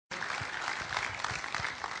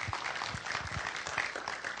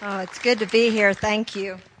Oh, it's good to be here. Thank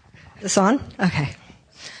you. This on? Okay.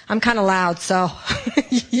 I'm kind of loud, so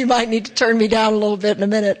you might need to turn me down a little bit in a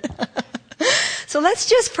minute. So let's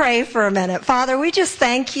just pray for a minute. Father, we just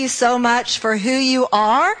thank you so much for who you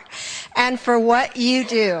are and for what you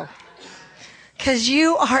do. Because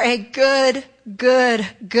you are a good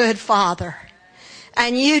Father.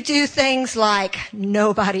 And you do things like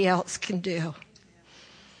nobody else can do.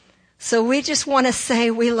 So we just want to say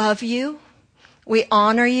we love you. We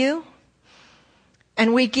honor you,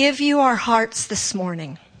 and we give you our hearts this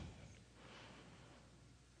morning.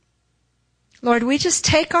 Lord, we just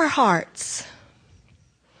take our hearts,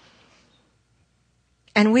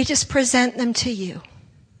 and we just present them to you.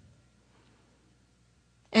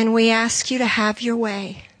 And we ask you to have your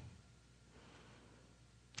way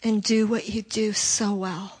and do what you do so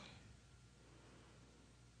well.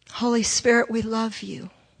 Holy Spirit, we love you.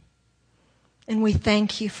 And we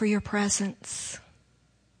thank you for your presence.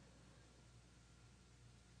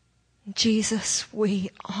 Jesus, we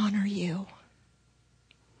honor you.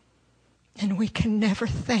 And we can never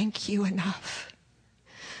thank you enough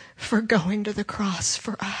for going to the cross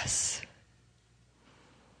for us.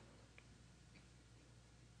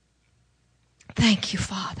 Thank you,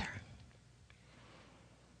 Father.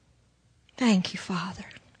 Thank you, Father.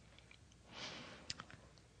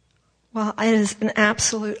 Well, it is an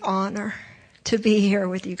absolute honor to be here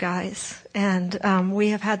with you guys. And we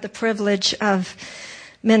have had the privilege of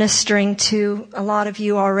ministering to a lot of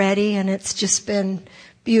you already, and it's just been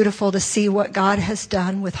beautiful to see what God has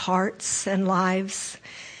done with hearts and lives.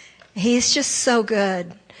 He's just so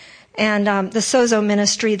good. And the Sozo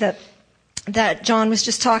ministry that John was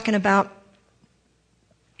just talking about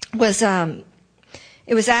was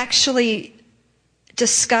it was actually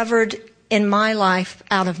discovered in my life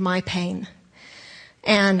out of my pain.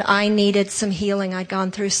 And I needed some healing. I'd gone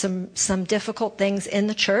through some difficult things in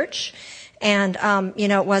the church. And,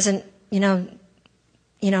 it wasn't,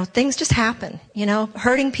 things just happen,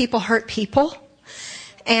 hurting people hurt people.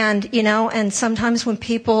 And, and sometimes when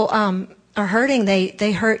people, are hurting,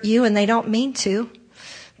 they hurt you and they don't mean to,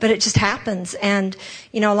 but it just happens. And,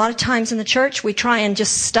 a lot of times in the church, we try and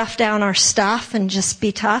just stuff down our stuff and just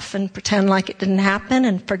be tough and pretend like it didn't happen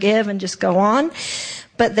and forgive and just go on.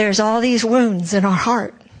 But there's all these wounds in our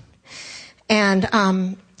heart. And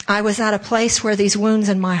I was at a place where these wounds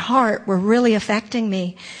in my heart were really affecting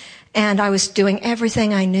me. And I was doing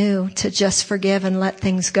everything I knew to just forgive and let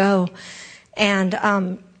things go. And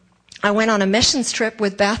I went on a missions trip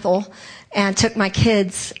with Bethel and took my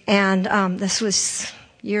kids. And this was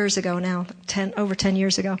years ago now, over 10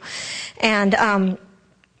 years ago. And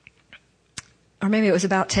or maybe it was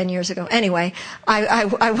about 10 years ago. Anyway,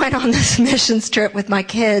 I went on this missions trip with my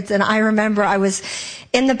kids, and I remember I was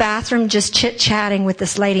in the bathroom just chit-chatting with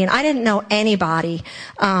this lady, and I didn't know anybody.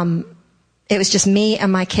 It was just me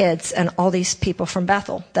and my kids and all these people from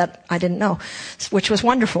Bethel that I didn't know, which was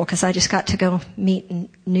wonderful because I just got to go meet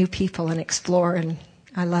new people and explore, and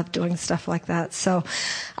I love doing stuff like that. So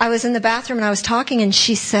I was in the bathroom, and I was talking, and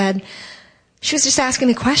she was just asking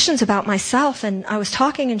me questions about myself, and I was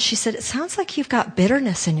talking, and she said, "It sounds like you've got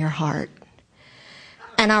bitterness in your heart."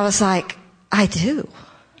 And I was like, "I do."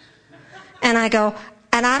 And I go,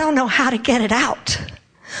 "And I don't know how to get it out.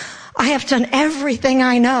 I have done everything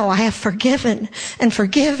I know. I have forgiven and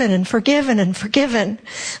forgiven and forgiven and forgiven.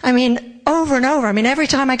 I mean, over and over. I mean, every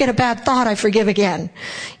time I get a bad thought, I forgive again.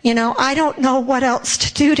 I don't know what else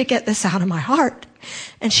to do to get this out of my heart."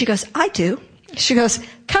 And she goes, "I do." She goes,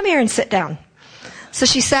 "Come here and sit down." So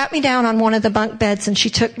she sat me down on one of the bunk beds, and she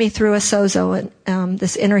took me through a Sozo,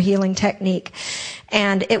 this inner healing technique.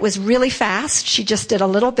 And it was really fast. She just did a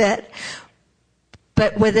little bit.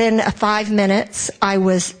 But within 5 minutes, I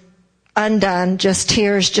was undone, just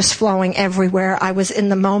tears just flowing everywhere. I was in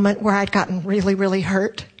the moment where I'd gotten really, really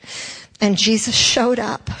hurt. And Jesus showed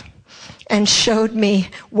up and showed me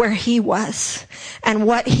where he was and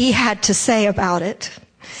what he had to say about it.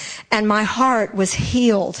 And my heart was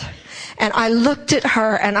healed. And I looked at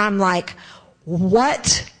her and I'm like,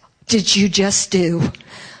 "What did you just do?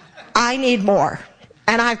 I need more.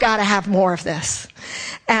 And I've got to have more of this."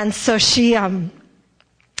 And so she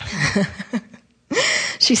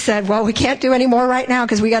said, "Well, we can't do any more right now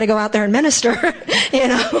because we got to go out there and minister,"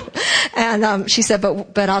 And she said,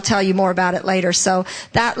 but I'll tell you more about it later. So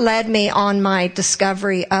that led me on my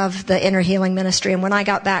discovery of the inner healing ministry. And when I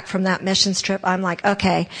got back from that missions trip, I'm like,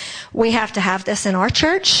 okay, we have to have this in our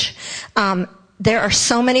church. there are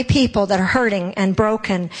so many people that are hurting and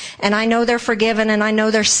broken, and I know they're forgiven and I know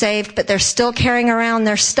they're saved, but they're still carrying around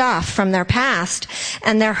their stuff from their past,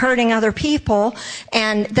 and they're hurting other people,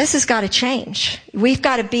 and this has got to change. We've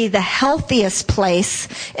got to be the healthiest place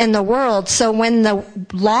in the world, so when the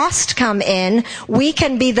lost come in, we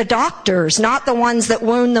can be the doctors, not the ones that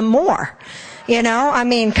wound them more. You know, I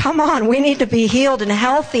mean, come on, we need to be healed and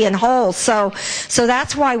healthy and whole. So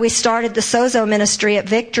that's why we started the Sozo ministry at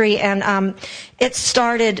Victory, and it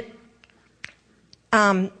started,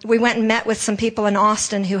 we went and met with some people in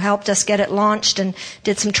Austin who helped us get it launched and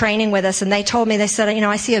did some training with us, and they told me, they said, you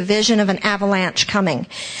know, I see a vision of an avalanche coming,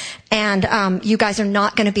 and you guys are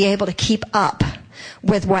not going to be able to keep up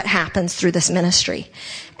with what happens through this ministry.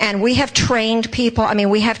 And we have trained people. I mean,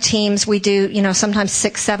 we have teams. We do, you know, sometimes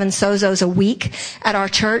 6, 7 Sozos a week at our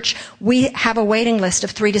church. We have a waiting list of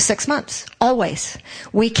 3 to 6 months. Always.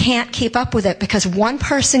 We can't keep up with it because one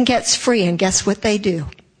person gets free, and guess what they do?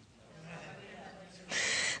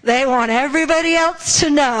 They want everybody else to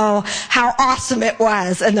know how awesome it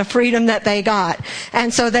was and the freedom that they got.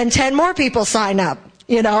 And so then 10 more people sign up,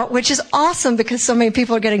 you know, which is awesome because so many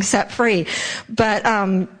people are getting set free. But,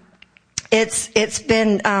 it's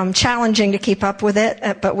been challenging to keep up with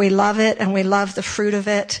it, but we love it and we love the fruit of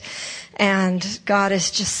it. And God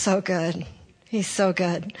is just so good. He's so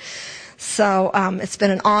good. So it's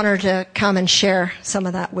been an honor to come and share some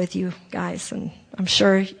of that with you guys. And I'm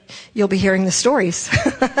sure you'll be hearing the stories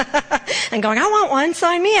and going, I want one,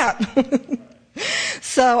 sign me up.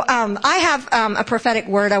 So I have a prophetic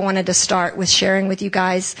word I wanted to start with sharing with you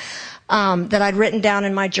guys that I'd written down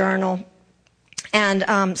in my journal. And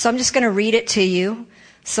so I'm just going to read it to you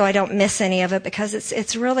so I don't miss any of it, because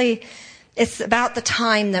it's about the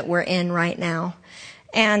time that we're in right now.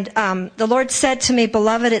 And the Lord said to me,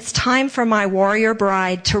 beloved, it's time for my warrior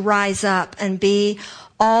bride to rise up and be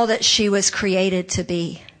all that she was created to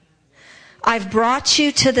be. I've brought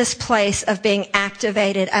you to this place of being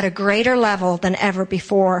activated at a greater level than ever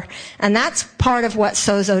before. And that's part of what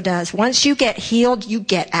Sozo does. Once you get healed, you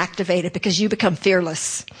get activated because you become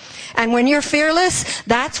fearless. And when you're fearless,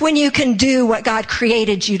 that's when you can do what God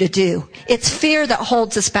created you to do. It's fear that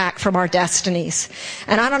holds us back from our destinies.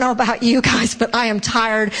 And I don't know about you guys, but I am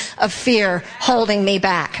tired of fear holding me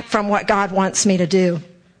back from what God wants me to do.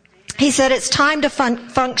 He said, it's time to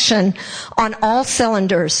function on all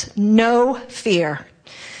cylinders. No fear.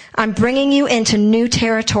 I'm bringing you into new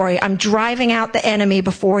territory. I'm driving out the enemy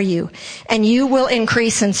before you, and you will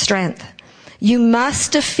increase in strength. You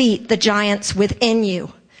must defeat the giants within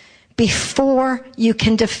you before you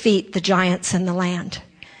can defeat the giants in the land.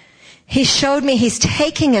 He showed me he's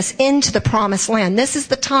taking us into the promised land. This is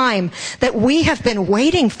the time that we have been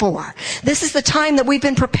waiting for. This is the time that we've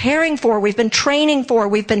been preparing for. We've been training for.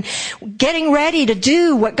 We've been getting ready to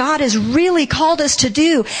do what God has really called us to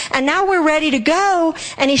do. And now we're ready to go.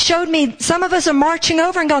 And he showed me some of us are marching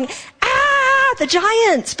over and going, the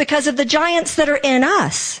giants, because of the giants that are in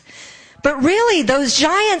us. But really, those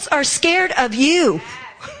giants are scared of you.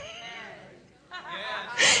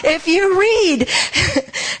 If you read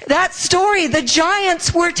that story, the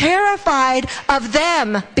giants were terrified of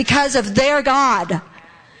them because of their God.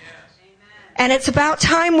 And it's about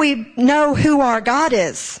time we know who our God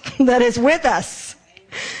is, that is with us.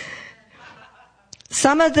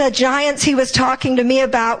 Some of the giants he was talking to me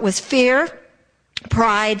about was fear,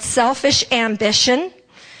 pride, selfish ambition,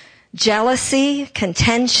 jealousy,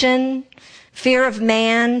 contention, fear of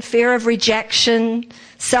man, fear of rejection,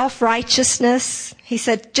 self-righteousness. He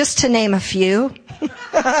said, just to name a few.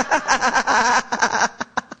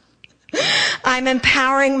 I'm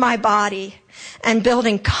empowering my body and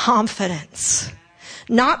building confidence.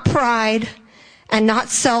 Not pride and not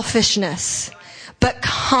selfishness, but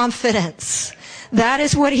confidence. That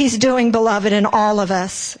is what he's doing, beloved, in all of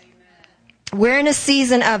us. We're in a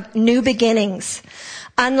season of new beginnings,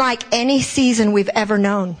 unlike any season we've ever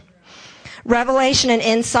known. Revelation and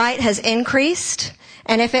insight has increased.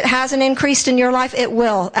 And if it hasn't increased in your life, it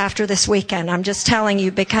will after this weekend. I'm just telling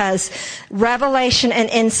you, because revelation and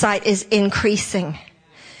insight is increasing.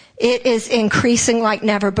 It is increasing like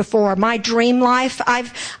never before. My dream life,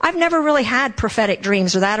 I've never really had prophetic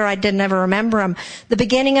dreams, or I didn't ever remember them. The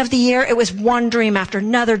beginning of the year, it was one dream after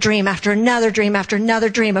another dream after another dream after another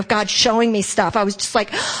dream of God showing me stuff. I was just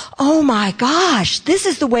like, oh my gosh, this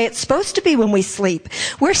is the way it's supposed to be when we sleep.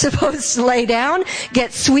 We're supposed to lay down,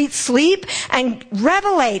 get sweet sleep, and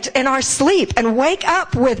revelate in our sleep and wake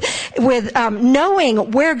up with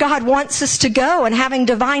knowing where God wants us to go and having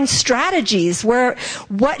divine strategies what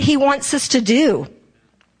he wants us to do.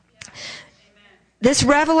 This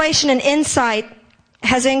revelation and insight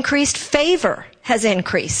has increased favor has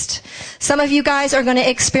increased. Some of you guys are going to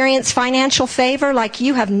experience financial favor like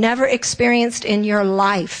you have never experienced in your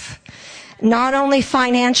life. Not only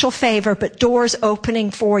financial favor, but doors opening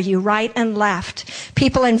for you right and left.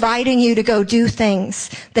 People inviting you to go do things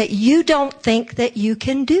that you don't think that you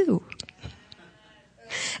can do.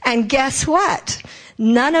 And guess what?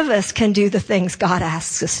 None of us can do the things God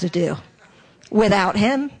asks us to do without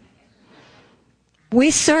Him. We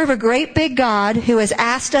serve a great big God who has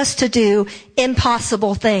asked us to do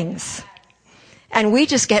impossible things. And we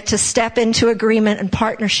just get to step into agreement and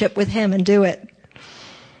partnership with Him and do it.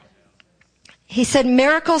 He said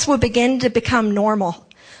miracles will begin to become normal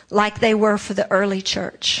like they were for the early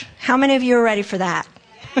church. How many of you are ready for that?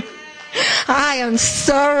 I am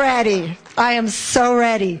so ready. I am so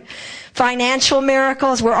ready. Financial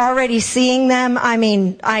miracles, we're already seeing them. I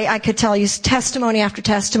mean, I could tell you testimony after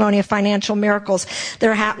testimony of financial miracles that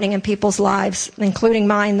are happening in people's lives, including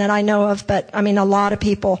mine that I know of, but I mean a lot of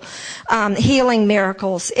people. Healing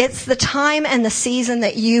miracles. It's the time and the season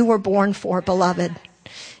that you were born for, beloved.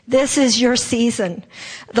 This is your season.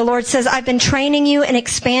 The Lord says, I've been training you and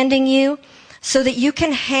expanding you so that you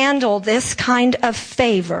can handle this kind of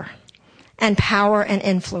favor and power and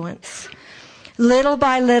influence. Little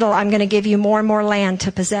by little, I'm going to give you more and more land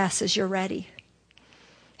to possess as you're ready.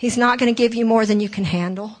 He's not going to give you more than you can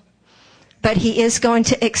handle, but He is going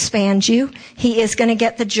to expand you. He is going to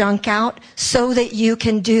get the junk out so that you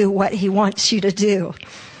can do what He wants you to do.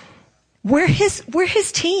 We're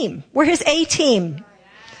His team. We're His A-team.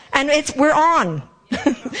 And we're on.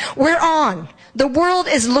 We're on. The world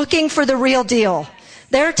is looking for the real deal.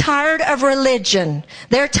 They're tired of religion.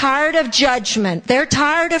 They're tired of judgment. They're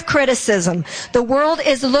tired of criticism. The world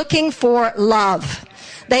is looking for love.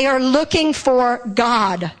 They are looking for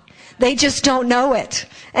God. They just don't know it.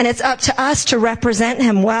 And it's up to us to represent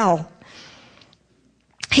Him well.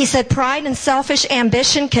 He said, pride and selfish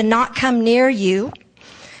ambition cannot come near you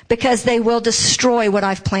because they will destroy what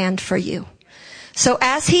I've planned for you. So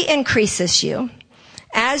as He increases you,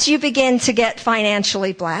 as you begin to get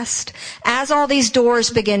financially blessed, as all these doors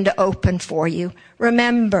begin to open for you,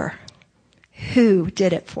 remember who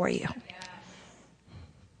did it for you.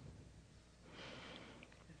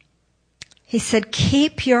 He said,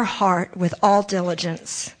 keep your heart with all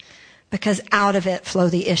diligence, because out of it flow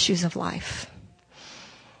the issues of life.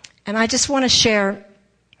 And I just want to share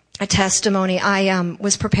a testimony. I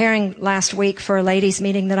was preparing last week for a ladies'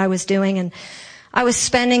 meeting that I was doing, and I was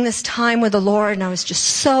spending this time with the Lord, and I was just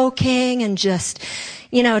soaking and just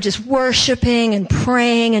worshiping and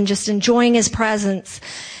praying and just enjoying His presence.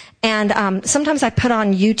 And sometimes I put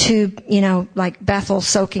on YouTube, like Bethel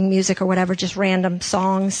soaking music or whatever, just random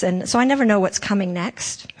songs. And so I never know what's coming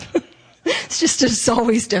next. It's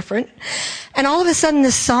always different. And all of a sudden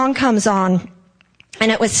this song comes on.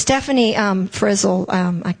 And it was Stephanie Frizzle.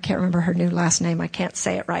 I can't remember her new last name. I can't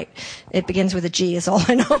say it right. It begins with a G is all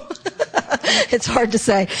I know. It's hard to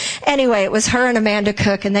say. Anyway, it was her and Amanda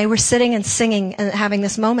Cook, and they were sitting and singing and having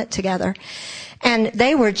this moment together. And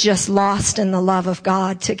they were just lost in the love of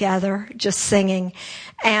God together, just singing.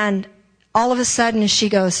 And all of a sudden she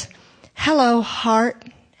goes, hello, heart.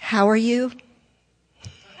 How are you?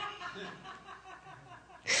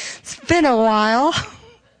 It's been a while.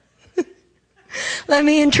 Let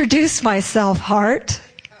me introduce myself, heart.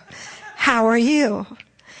 How are you?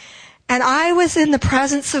 And I was in the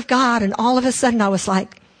presence of God, and all of a sudden I was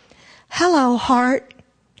like, hello, heart.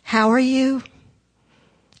 How are you?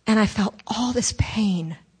 And I felt all this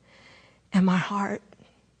pain in my heart.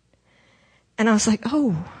 And I was like,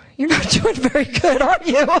 oh, you're not doing very good, are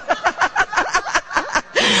you?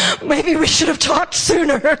 Maybe we should have talked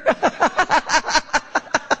sooner.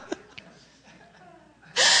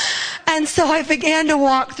 And so I began to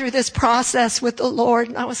walk through this process with the Lord.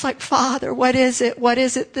 And I was like, Father, what is it? What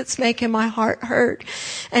is it that's making my heart hurt?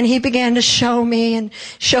 And He began to show me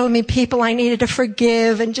people I needed to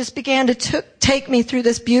forgive, and just began to take me through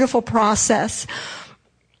this beautiful process.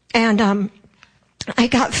 And I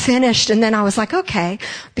got finished, and then I was like, okay,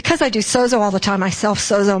 because I do sozo all the time, I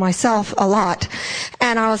self-sozo myself a lot.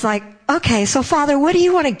 And I was like, okay, so Father, what do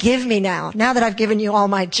you want to give me now that I've given you all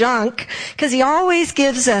my junk? Because He always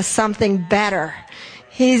gives us something better.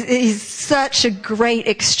 He's such a great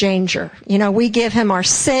exchanger. We give Him our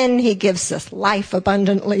sin. He gives us life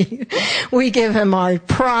abundantly. We give Him our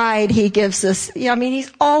pride. He gives us,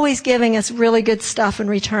 He's always giving us really good stuff in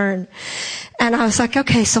return. And I was like,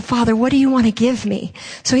 okay, so Father, what do you want to give me?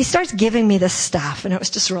 So He starts giving me this stuff, and it was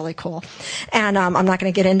just really cool. And I'm not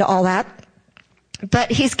going to get into all that.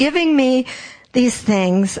 But He's giving me these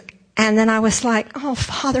things. And then I was like, oh,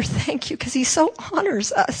 Father, thank you, because He so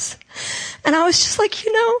honors us. And I was just like,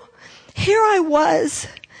 here I was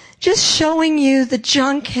just showing you the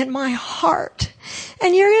junk in my heart.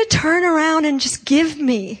 And you're going to turn around and just give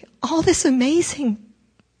me all this amazing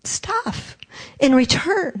stuff in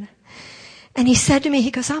return. And he said to me,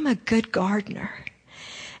 he goes, I'm a good gardener.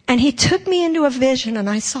 And he took me into a vision, and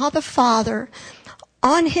I saw the Father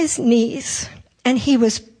on his knees, and he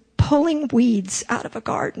was pulling weeds out of a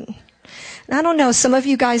garden. And I don't know, some of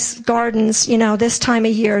you guys' gardens, this time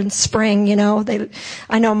of year in spring,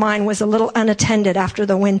 I know mine was a little unattended after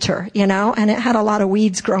the winter, and it had a lot of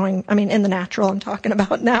weeds growing. I mean, in the natural I'm talking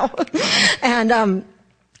about now.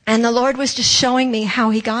 And the Lord was just showing me how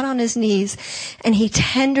he got on his knees and he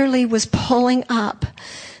tenderly was pulling up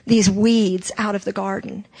these weeds out of the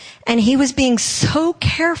garden. And he was being so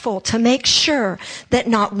careful to make sure that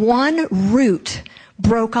not one root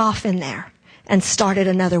broke off in there and started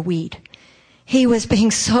another weed. He was being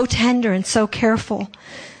so tender and so careful.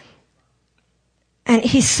 And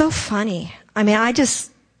he's so funny. I mean,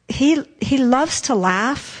 he loves to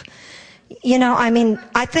laugh.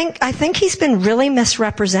 I think he's been really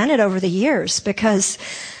misrepresented over the years because,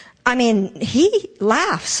 he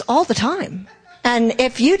laughs all the time. And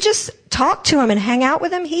if you just talk to him and hang out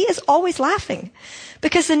with him, he is always laughing.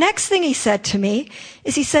 Because the next thing he said to me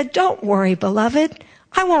is he said, don't worry, beloved,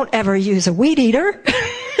 I won't ever use a weed eater.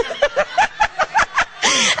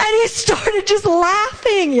 And he started just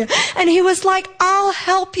laughing. And he was like, I'll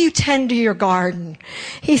help you tend to your garden.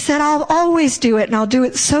 He said, I'll always do it, and I'll do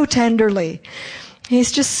it so tenderly.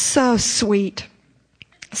 He's just so sweet.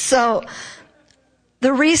 So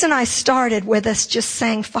the reason I started with us just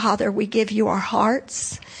saying, Father, we give you our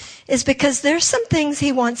hearts, is because there's some things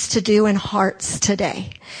he wants to do in hearts today.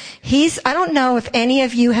 I don't know if any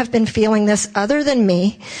of you have been feeling this other than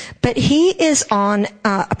me, but he is on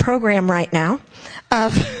a program right now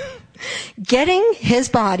of getting his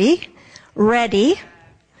body ready.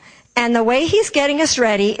 And the way he's getting us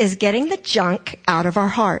ready is getting the junk out of our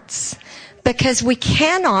hearts. Because we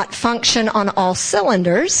cannot function on all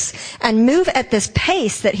cylinders and move at this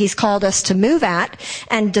pace that he's called us to move at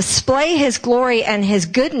and display his glory and his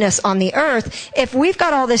goodness on the earth if we've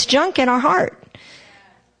got all this junk in our heart.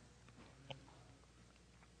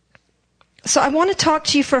 So I want to talk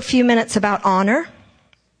to you for a few minutes about honor.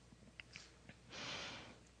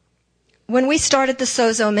 When we started the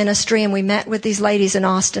Sozo ministry and we met with these ladies in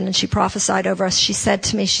Austin and she prophesied over us, she said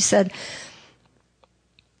to me,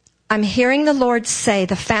 I'm hearing the Lord say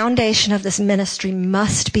the foundation of this ministry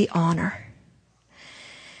must be honor.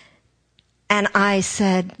 And I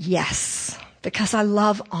said, yes, because I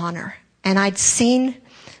love honor. And I'd seen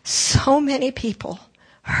so many people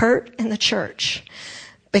hurt in the church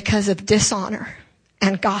because of dishonor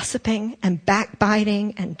and gossiping and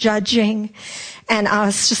backbiting and judging. And I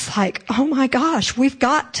was just like, oh my gosh, we've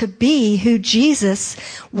got to be who Jesus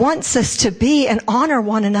wants us to be and honor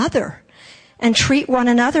one another. And treat one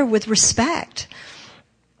another with respect.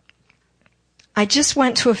 I just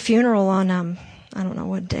went to a funeral on, I don't know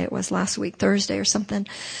what day it was last week, Thursday or something,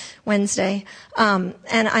 Wednesday. And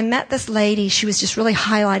I met this lady. She was just really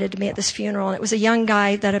highlighted to me at this funeral. And it was a young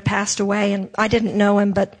guy that had passed away, and I didn't know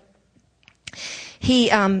him, but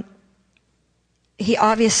he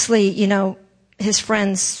obviously, his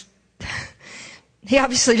friends, he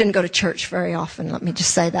obviously didn't go to church very often, let me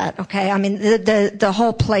just say that, okay? I mean, the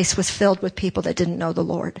whole place was filled with people that didn't know the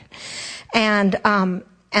Lord. And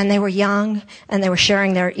they were young, and they were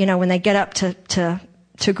sharing their, when they get up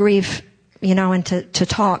to grieve, and to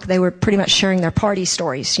talk, they were pretty much sharing their party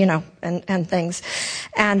stories, and things.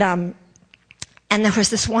 And there was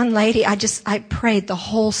this one lady, I prayed the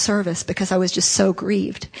whole service because I was just so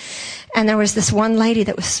grieved. And there was this one lady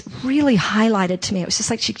that was really highlighted to me. It was just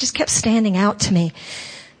like she just kept standing out to me.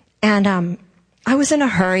 And I was in a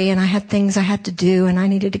hurry and I had things I had to do and I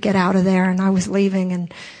needed to get out of there and I was leaving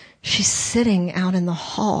and she's sitting out in the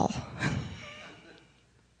hall.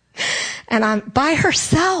 And I'm by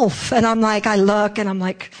herself. And I look and I'm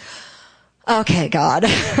like, okay, God,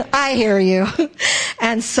 I hear you.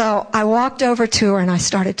 And so I walked over to her and I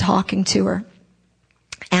started talking to her.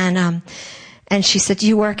 And she said, do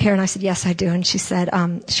you work here? And I said, yes, I do. And she said,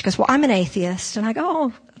 she goes, well, I'm an atheist. And I go,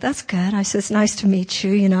 oh, that's good. I said, it's nice to meet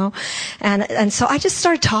you, And so I just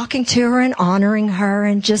started talking to her and honoring her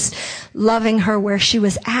and just loving her where she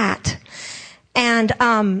was at. And,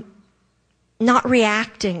 not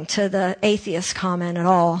reacting to the atheist comment at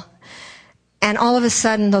all. And all of a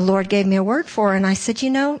sudden the Lord gave me a word for her and I said,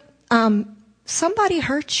 somebody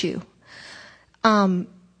hurt you,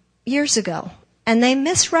 years ago. And they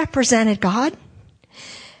misrepresented God.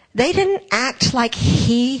 They didn't act like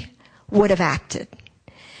he would have acted.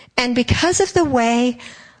 And because of the way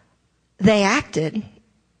they acted,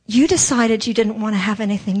 you decided you didn't want to have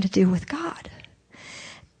anything to do with God.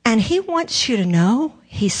 And he wants you to know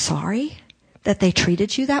he's sorry that they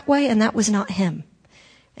treated you that way, and that was not him.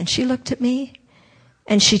 And she looked at me,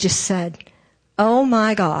 and she just said, oh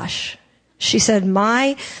my gosh. She said,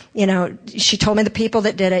 she told me the people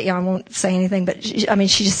that did it. I won't say anything, but she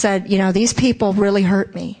just said, these people really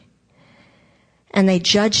hurt me. And they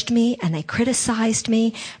judged me, and they criticized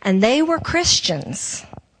me, and they were Christians.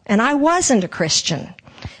 And I wasn't a Christian.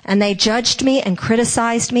 And they judged me and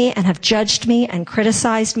criticized me and have judged me and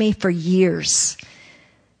criticized me for years.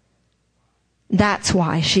 That's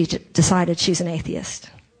why she decided she's an atheist.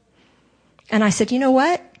 And I said, you know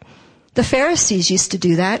what? The Pharisees used to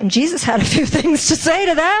do that, and Jesus had a few things to say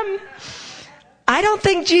to them. I don't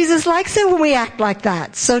think Jesus likes it when we act like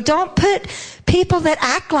that. So don't put people that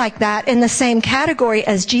act like that in the same category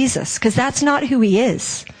as Jesus, because that's not who he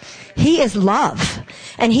is. He is love,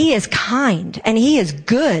 and he is kind, and he is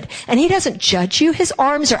good, and he doesn't judge you. His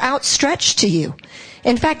arms are outstretched to you.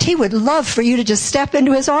 In fact, he would love for you to just step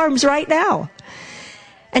into his arms right now.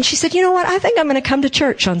 And she said, you know what? I think I'm going to come to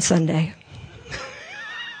church on Sunday.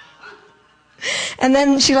 And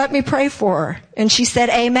then she let me pray for her, and she said,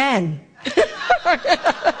 amen.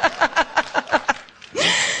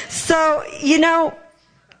 So,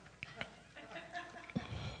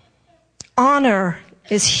 honor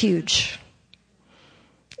is huge.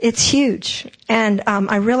 It's huge. And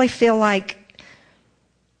I really feel like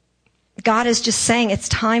God is just saying it's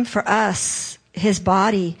time for us, his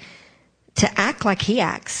body, to act like he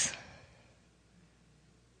acts.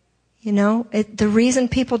 The reason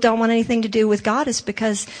people don't want anything to do with God is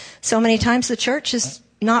because so many times the church is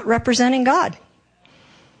not representing God.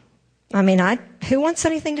 Who wants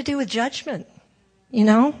anything to do with judgment?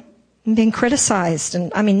 And being criticized.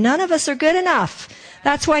 And none of us are good enough.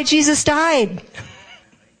 That's why Jesus died.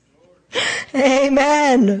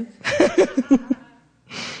 Amen.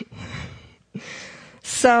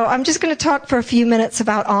 So I'm just going to talk for a few minutes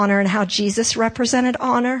about honor and how Jesus represented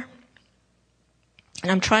honor.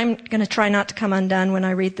 And I'm going to try not to come undone when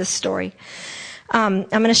I read this story. I'm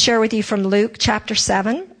going to share with you from Luke chapter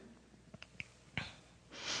 7.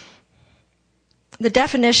 The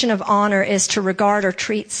definition of honor is to regard or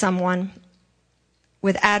treat someone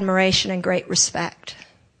with admiration and great respect.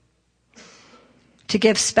 To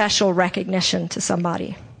give special recognition to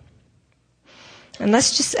somebody. And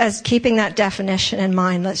let's just, as keeping that definition in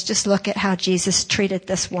mind, let's just look at how Jesus treated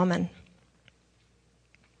this woman.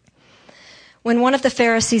 When one of the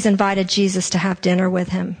Pharisees invited Jesus to have dinner with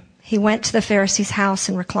him, he went to the Pharisee's house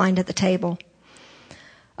and reclined at the table.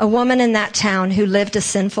 A woman in that town who lived a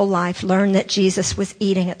sinful life learned that Jesus was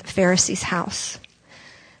eating at the Pharisee's house.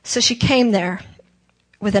 So she came there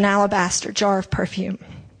with an alabaster jar of perfume.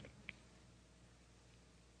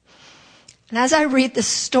 And as I read this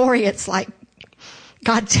story, it's like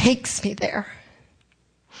God takes me there.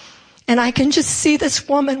 And I can just see this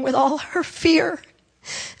woman with all her fear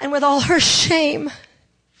and with all her shame.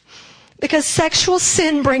 Because sexual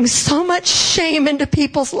sin brings so much shame into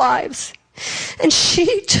people's lives. And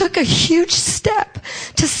she took a huge step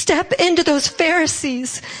to step into those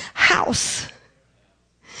Pharisees' house.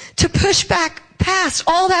 To push back past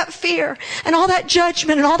all that fear and all that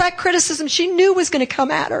judgment and all that criticism she knew was going to come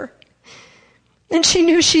at her. And she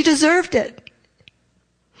knew she deserved it.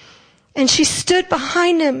 And she stood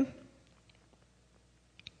behind him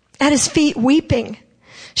at his feet weeping.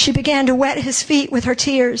 She began to wet his feet with her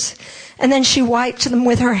tears. And then she wiped them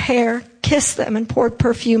with her hair, kissed them, and poured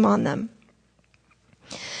perfume on them.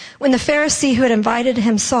 When the Pharisee who had invited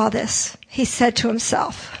him saw this, he said to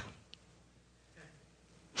himself,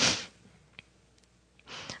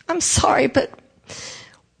 I'm sorry, but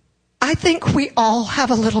I think we all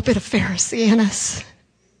have a little bit of Pharisee in us.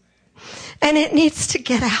 And it needs to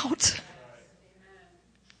get out.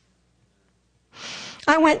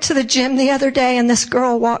 I went to the gym the other day and this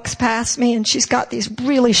girl walks past me and she's got these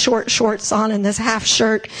really short shorts on and this half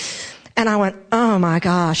shirt. And I went, oh my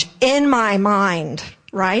gosh, in my mind,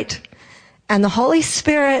 right? And the Holy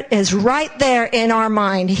Spirit is right there in our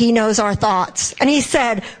mind. He knows our thoughts. And he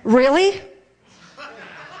said, really?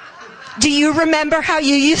 Do you remember how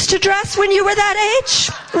you used to dress when you were that age?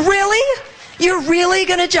 Really? You're really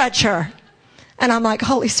going to judge her? And I'm like,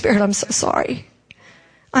 Holy Spirit, I'm so sorry.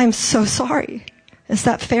 I'm so sorry. It's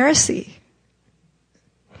that Pharisee.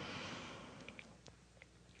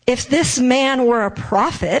 If this man were a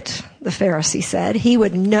prophet, the Pharisee said, he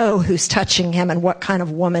would know who's touching him and what kind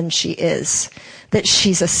of woman she is, that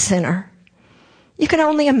she's a sinner. You can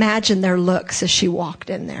only imagine their looks as she walked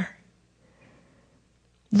in there.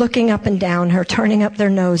 Looking up and down her, turning up their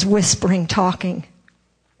nose, whispering, talking.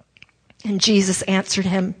 And Jesus answered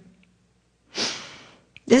him.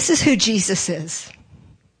 This is who Jesus is.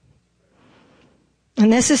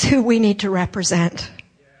 And this is who we need to represent.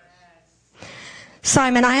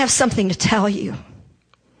 Simon, I have something to tell you.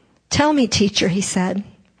 Tell me, teacher, he said.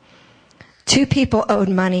 2 people owed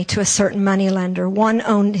money to a certain moneylender. One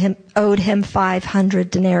owed him 500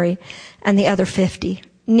 denarii and the other 50.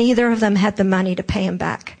 Neither of them had the money to pay him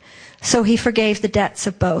back. So he forgave the debts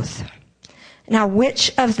of both. Now,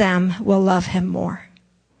 which of them will love him more?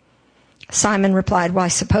 Simon replied, well, I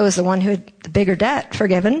suppose the one who had the bigger debt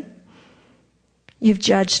forgiven. You've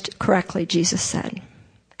judged correctly, Jesus said.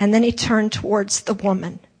 And then he turned towards the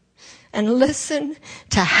woman and listened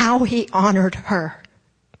to how he honored her.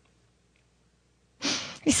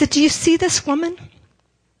 He said, do you see this woman?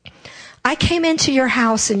 I came into your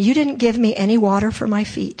house and you didn't give me any water for my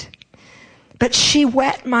feet. But she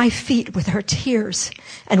wet my feet with her tears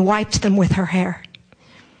and wiped them with her hair.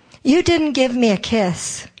 You didn't give me a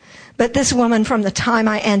kiss, but this woman from the time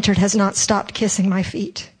I entered has not stopped kissing my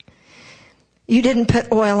feet. You didn't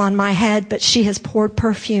put oil on my head, but she has poured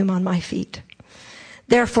perfume on my feet.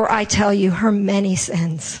 Therefore, I tell you, her many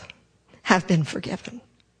sins have been forgiven,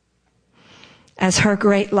 as her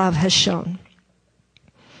great love has shown.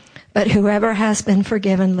 But whoever has been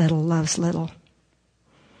forgiven little loves little.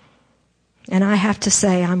 And I have to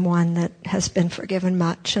say, I'm one that has been forgiven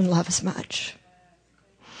much and loves much.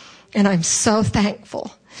 And I'm so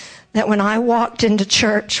thankful that when I walked into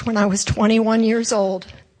church when I was 21 years old,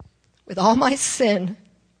 with all my sin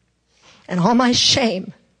and all my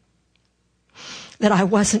shame, that I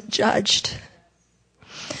wasn't judged.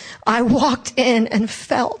 I walked in and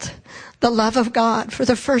felt the love of God for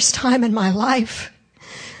the first time in my life.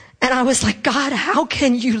 And I was like, God, how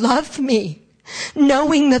can you love me?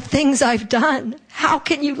 Knowing the things I've done, how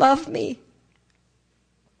can you love me?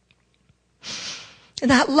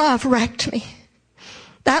 And that love wrecked me.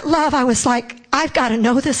 That love, I was like, I've got to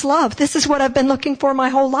know this love. This is what I've been looking for my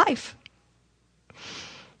whole life.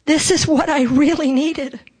 This is what I really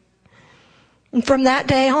needed. And from that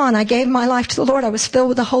day on, I gave my life to the Lord. I was filled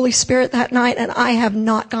with the Holy Spirit that night, and I have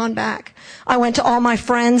not gone back. I went to all my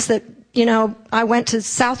friends that, I went to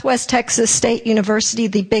Southwest Texas State University,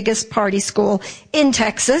 the biggest party school in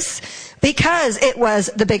Texas, because it was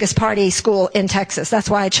the biggest party school in Texas. That's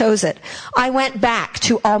why I chose it. I went back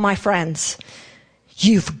to all my friends.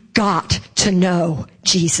 You've got to know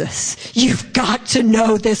Jesus. You've got to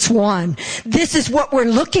know this one. This is what we're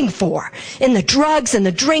looking for in the drugs and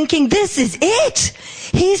the drinking. This is it.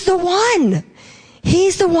 He's the one.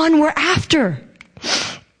 He's the one we're after.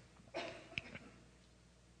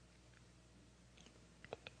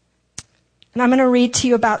 And I'm going to read to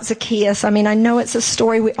you about Zacchaeus. I mean, I know it's a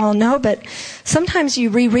story we all know, but sometimes you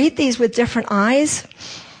reread these with different eyes.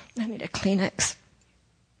 I need a Kleenex.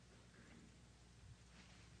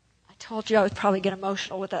 I told you I would probably get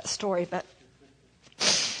emotional with that story, but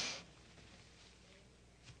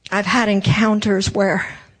I've had encounters where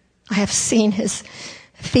I have seen his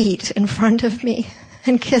feet in front of me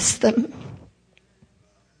and kissed them.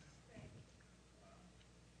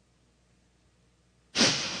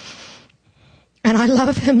 And I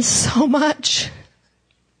love him so much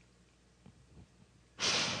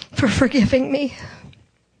for forgiving me.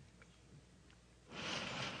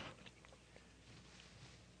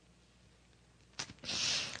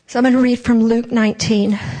 So I'm going to read from Luke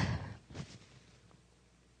 19.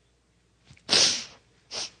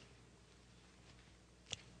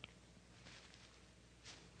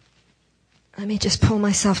 Let me just pull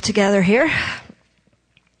myself together here.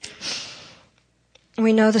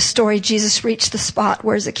 We know the story. Jesus reached the spot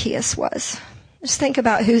where Zacchaeus was. Just think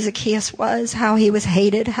about who Zacchaeus was, how he was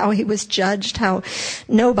hated, how he was judged, how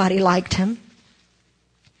nobody liked him.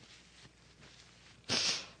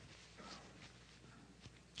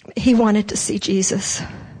 He wanted to see Jesus.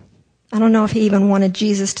 I don't know if he even wanted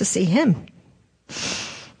Jesus to see him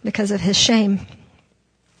because of his shame.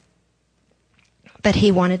 But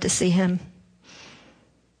he wanted to see him.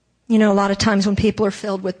 A lot of times when people are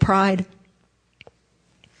filled with pride,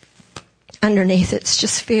 underneath it's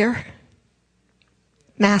just fear,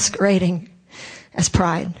 masquerading as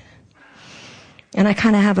pride. And I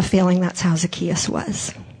kind of have a feeling that's how Zacchaeus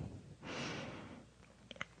was.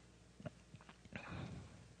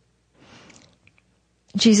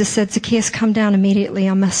 Jesus said, Zacchaeus, come down immediately.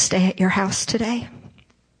 I must stay at your house today.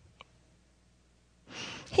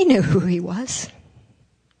 He knew who he was.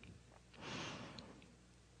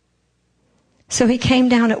 So he came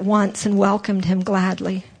down at once and welcomed him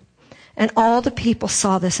gladly. And all the people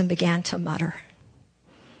saw this and began to mutter,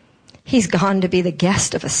 he's gone to be the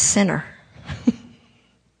guest of a sinner.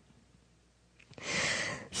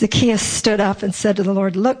 Zacchaeus stood up and said to the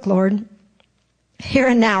Lord, "Look, Lord, here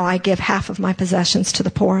and now I give half of my possessions to the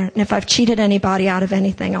poor. And if I've cheated anybody out of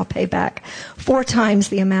anything, I'll pay back 4 times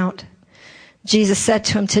the amount." Jesus said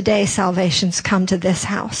to him, "Today salvation's come to this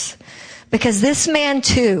house, because this man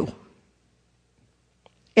too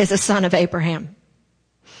is a son of Abraham."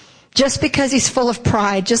 Just because he's full of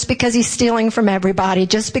pride, just because he's stealing from everybody,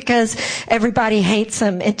 just because everybody hates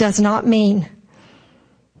him, it does not mean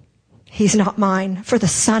he's not mine. For the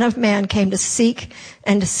Son of Man came to seek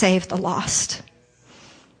and to save the lost.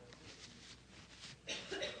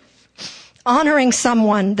 Honoring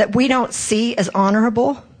someone that we don't see as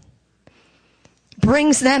honorable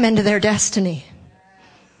brings them into their destiny.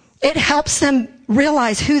 It helps them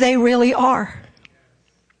realize who they really are.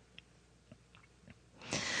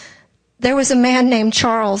 There was a man named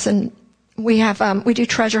Charles, and we do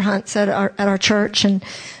treasure hunts at our church. And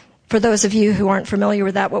for those of you who aren't familiar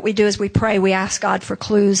with that, what we do is we pray. We ask God for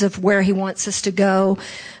clues of where He wants us to go,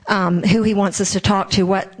 who He wants us to talk to,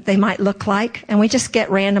 what they might look like, and we just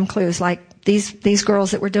get random clues. Like these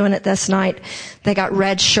girls that were doing it this night, they got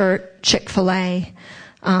red shirt, Chick-fil-A.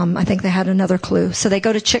 I think they had another clue. So they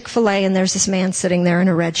go to Chick-fil-A, and there's this man sitting there in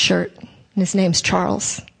a red shirt, and his name's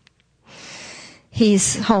Charles.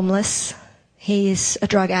 He's homeless. He's a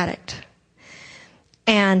drug addict.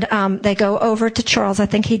 And they go over to Charles. I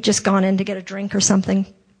think he'd just gone in to get a drink or something.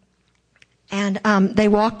 And they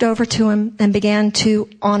walked over to him and began to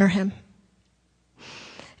honor him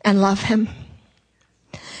and love him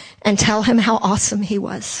and tell him how awesome he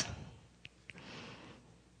was.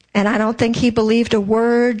 And I don't think he believed a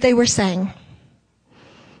word they were saying.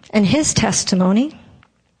 And his testimony,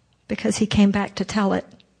 because he came back to tell it,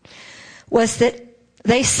 was that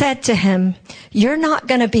they said to him, "You're not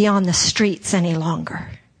going to be on the streets any longer.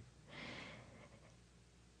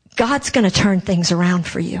 God's going to turn things around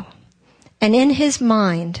for you." And in his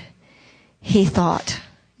mind, he thought,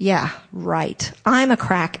 "Yeah, right. I'm a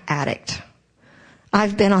crack addict.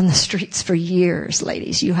 I've been on the streets for years,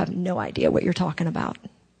 ladies. You have no idea what you're talking about."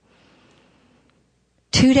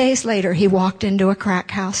 2 days later, he walked into a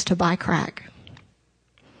crack house to buy crack.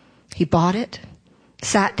 He bought it,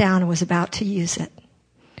 sat down, and was about to use it.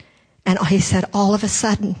 And he said, all of a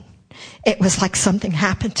sudden, it was like something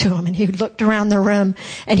happened to him. And he looked around the room,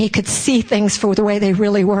 and he could see things for the way they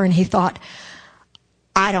really were. And he thought,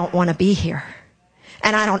 "I don't want to be here.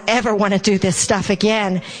 And I don't ever want to do this stuff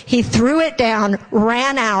again." He threw it down,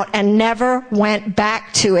 ran out, and never went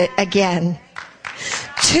back to it again.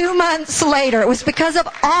 2 months later, it was because of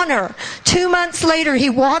honor. 2 months later, he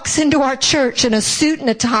walks into our church in a suit and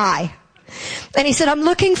a tie. And he said, "I'm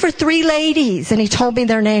looking for 3 ladies." And he told me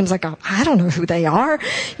their names. Like, I don't know who they are,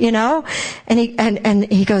 you know. And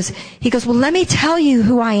he goes, "Well, let me tell you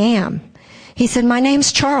who I am." He said, "My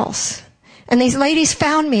name's Charles. And these ladies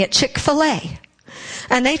found me at Chick-fil-A.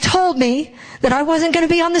 And they told me that I wasn't going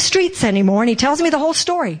to be on the streets anymore." And he tells me the whole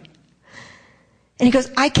story. And he goes,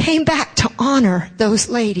 "I came back to honor those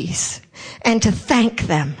ladies and to thank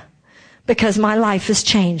them because my life has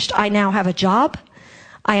changed. I now have a job.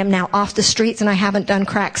 I am now off the streets, and I haven't done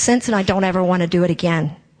crack since, and I don't ever want to do it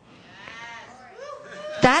again."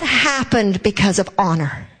 That happened because of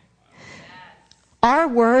honor. Our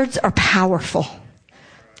words are powerful.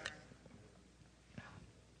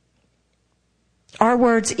 Our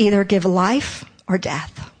words either give life or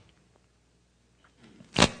death.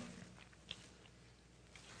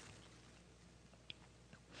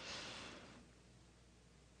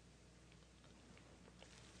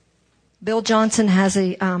 Bill Johnson has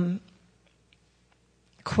a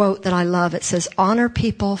quote that I love. It says, "Honor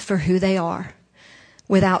people for who they are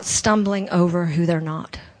without stumbling over who they're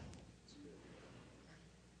not."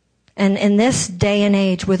 And in this day and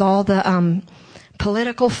age, with all the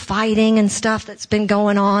political fighting and stuff that's been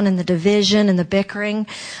going on, and the division and the bickering,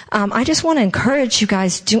 I just want to encourage you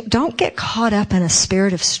guys, don't get caught up in a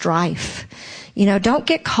spirit of strife. You know, don't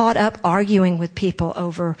get caught up arguing with people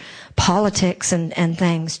over politics and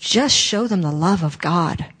things. Just show them the love of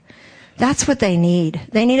God. That's what they need.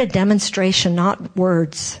 They need a demonstration, not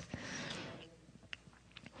words.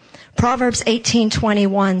 Proverbs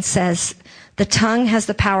 18:21 says, "The tongue has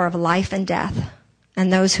the power of life and death,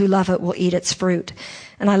 and those who love it will eat its fruit."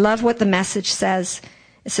 And I love what the Message says.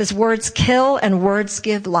 It says, "Words kill and words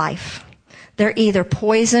give life. They're either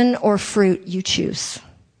poison or fruit, you choose."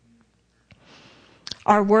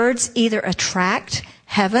 Our words either attract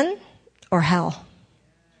heaven or hell.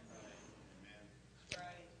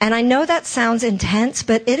 And I know that sounds intense,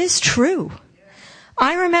 but it is true.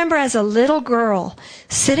 I remember as a little girl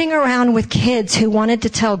sitting around with kids who wanted to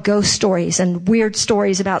tell ghost stories and weird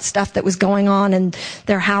stories about stuff that was going on in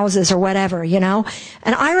their houses or whatever, you know.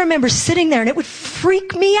 And I remember sitting there and it would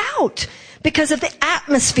freak me out because of the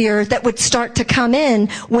atmosphere that would start to come in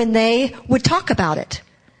when they would talk about it.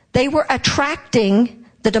 They were attracting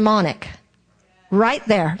the demonic. Right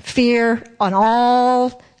there. Fear on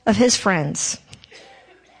all of his friends.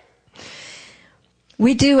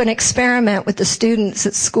 We do an experiment with the students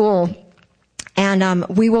at school, and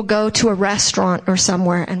we will go to a restaurant or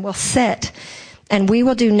somewhere and we'll sit and we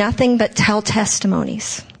will do nothing but tell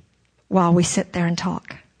testimonies while we sit there and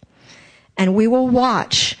talk. And we will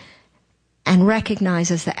watch and recognize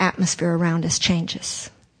as the atmosphere around us changes,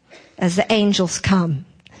 as the angels come,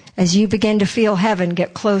 as you begin to feel heaven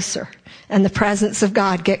get closer and the presence of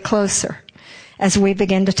God get closer as we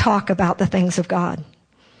begin to talk about the things of God.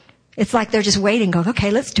 It's like they're just waiting, going,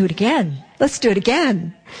 okay, let's do it again. Let's do it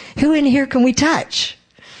again. Who in here can we touch?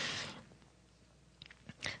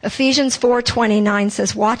 Ephesians 4:29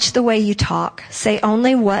 says, watch the way you talk. Say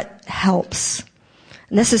only what helps.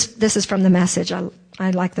 And this is from the Message.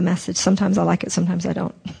 I like the Message. Sometimes I like it, sometimes I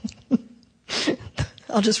don't.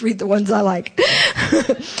 I'll just read the ones I like.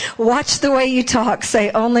 Watch the way you talk. Say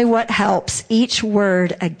only what helps. Each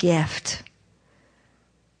word a gift.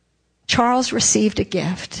 Charles received a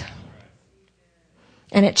gift.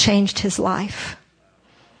 And it changed his life.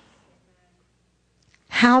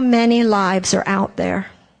 How many lives are out there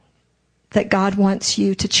that God wants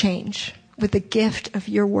you to change with the gift of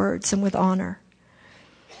your words and with honor?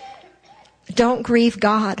 Don't grieve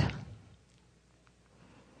God.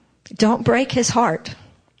 Don't break his heart.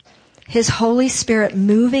 His Holy Spirit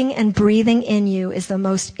moving and breathing in you is the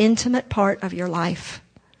most intimate part of your life,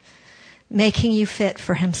 making you fit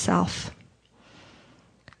for himself.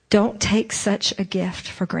 Don't take such a gift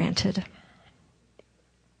for granted.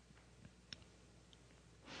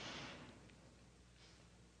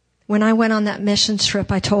 When I went on that missions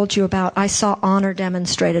trip I told you about, I saw honor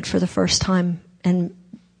demonstrated for the first time, and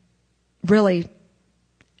really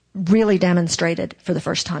demonstrated for the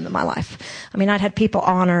first time in my life. I mean, I'd had people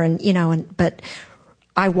honor but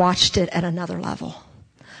I watched it at another level.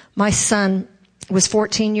 My son was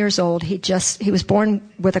 14 years old. He was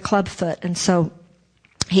born with a club foot, and so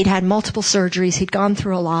he'd had multiple surgeries. He'd gone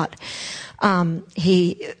through a lot.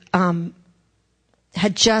 He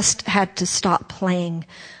had just had to stop playing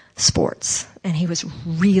sports, and he was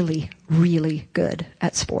really, really good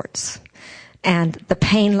at sports. And the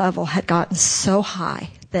pain level had gotten so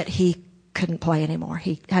high that he couldn't play anymore.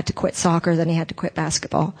 He had to quit soccer, then he had to quit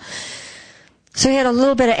basketball. So he had a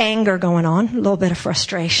little bit of anger going on, a little bit of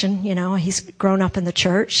frustration, you know. He's grown up in the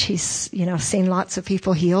church. He's, seen lots of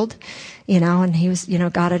people healed, and he was,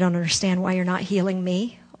 God, I don't understand why you're not healing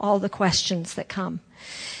me. All the questions that come.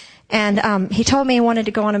 And he told me he wanted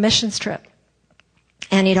to go on a missions trip.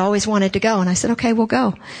 And he'd always wanted to go. And I said, okay, we'll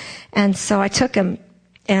go. And so I took him,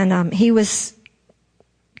 and he was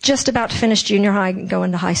just about to finish junior high and go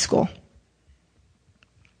into high school.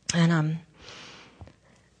 And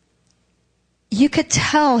you could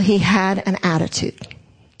tell he had an attitude.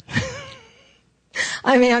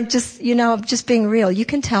 I mean, I'm just being real. You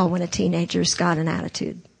can tell when a teenager's got an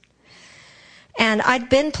attitude. And I'd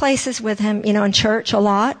been places with him, in church a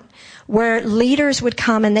lot, where leaders would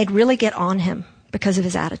come and they'd really get on him because of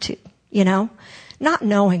his attitude, not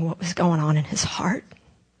knowing what was going on in his heart,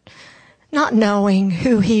 not knowing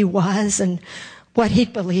who he was and what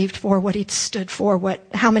he'd believed for, what he'd stood for,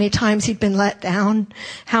 how many times he'd been let down,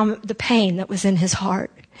 the pain that was in his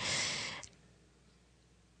heart.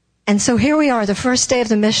 And so here we are, the first day of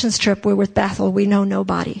the missions trip, we're with Bethel, we know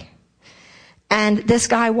nobody. And this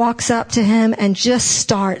guy walks up to him and just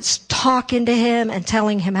starts talking to him and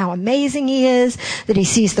telling him how amazing he is, that he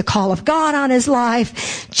sees the call of God on his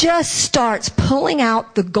life, just starts pulling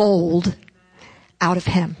out the gold out of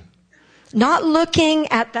him. Not looking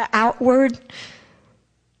at the outward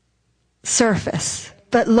surface,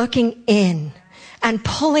 but looking in and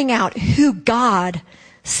pulling out who God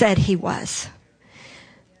said he was.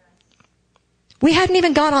 We hadn't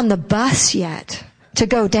even got on the bus yet to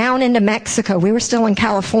go down into Mexico. We were still in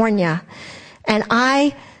California, and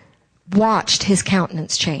I watched his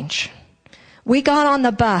countenance change. We got on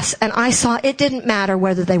the bus, and I saw it didn't matter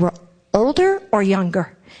whether they were older or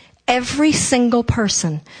younger. Every single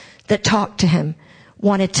person that talked to him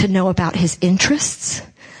wanted to know about his interests.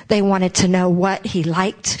 They wanted to know what he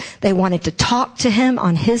liked. They wanted to talk to him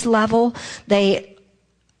on his level. They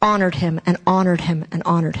honored him and honored him and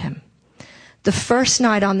honored him. The first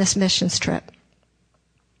night on this missions trip,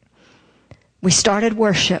 we started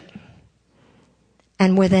worship,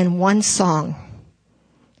 and within one song,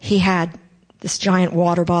 he had this giant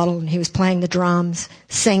water bottle and he was playing the drums,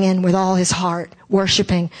 singing with all his heart,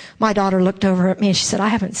 worshiping. My daughter looked over at me and she said, I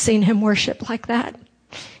haven't seen him worship like that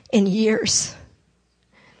in years.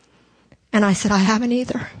 And I said, I haven't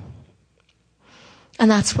either. And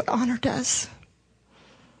that's what honor does.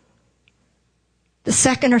 The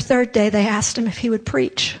second or third day, they asked him if he would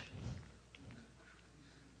preach.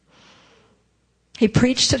 He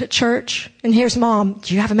preached at a church, and here's Mom.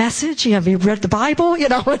 Do you have a message? Have you read the Bible? You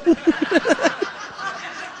know.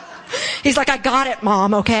 He's like, I got it,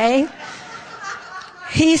 Mom, okay?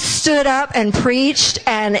 He stood up and preached,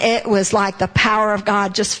 and it was like the power of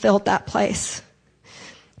God just filled that place.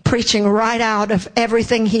 Preaching right out of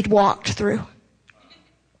everything he'd walked through.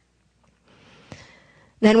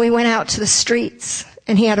 Then we went out to the streets,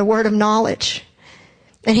 and he had a word of knowledge.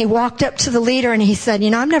 And he walked up to the leader and he said,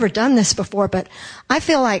 I've never done this before, but I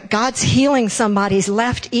feel like God's healing somebody's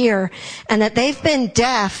left ear and that they've been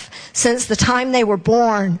deaf since the time they were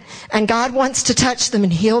born. And God wants to touch them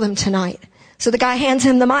and heal them tonight. So the guy hands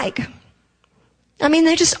him the mic.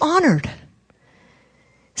 They just honored.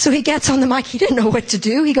 So he gets on the mic. He didn't know what to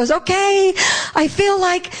do. He goes, okay, I feel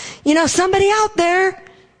like, somebody out there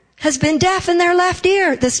has been deaf in their left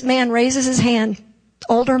ear. This man raises his hand,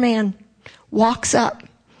 older man, walks up.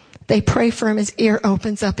 They pray for him. His ear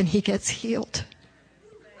opens up and he gets healed.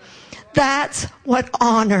 That's what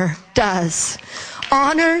honor does.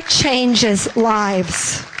 Honor changes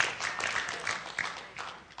lives.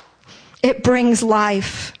 It brings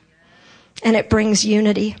life and it brings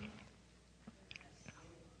unity.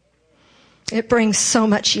 It brings so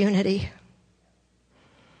much unity.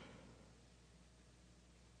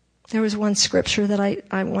 There was one scripture that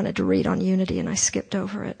I wanted to read on unity and I skipped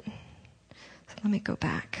over it. So let me go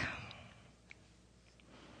back.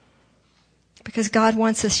 Because God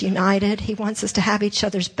wants us united. He wants us to have each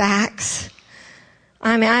other's backs.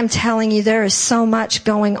 I'm telling you, there is so much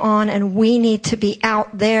going on and we need to be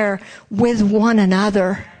out there with one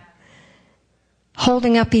another.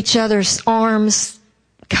 Holding up each other's arms,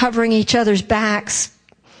 covering each other's backs,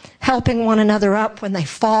 helping one another up when they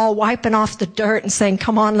fall, wiping off the dirt and saying,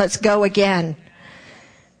 come on, let's go again.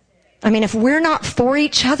 If we're not for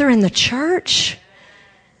each other in the church,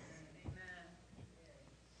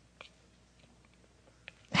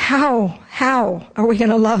 how are we going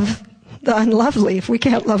to love the unlovely if we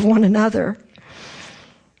can't love one another?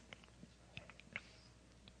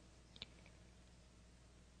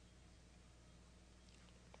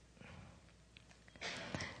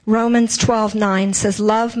 Romans 12:9 says,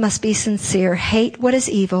 love must be sincere. Hate what is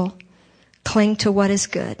evil. Cling to what is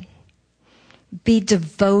good. Be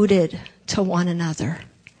devoted to one another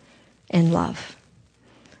in love.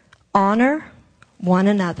 Honor one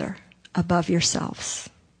another above yourselves.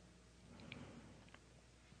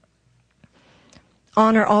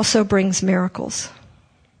 Honor also brings miracles.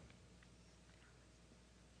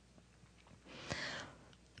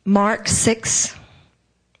 Mark 6,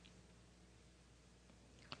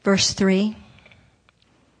 verse 3.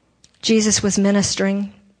 Jesus was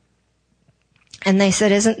ministering, and they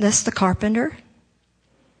said, isn't this the carpenter?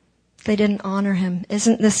 They didn't honor him.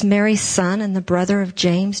 Isn't this Mary's son and the brother of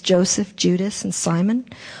James, Joseph, Judas, and Simon?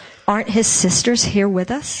 Aren't his sisters here with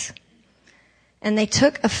us? And they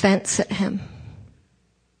took offense at him.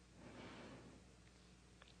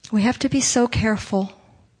 We have to be so careful.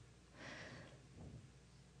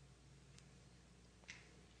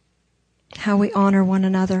 How we honor one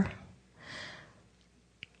another.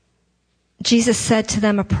 Jesus said to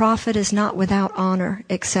them, a prophet is not without honor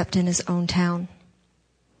except in his own town,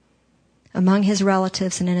 among his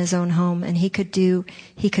relatives and in his own home. And he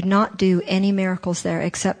could not do any miracles there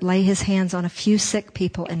except lay his hands on a few sick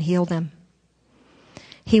people and heal them.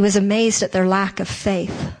 He was amazed at their lack of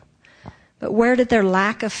faith. But where did their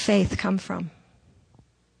lack of faith come from?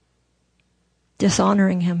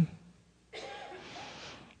 Dishonoring him.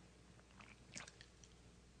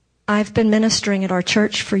 I've been ministering at our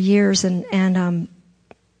church for years, and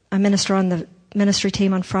I minister on the ministry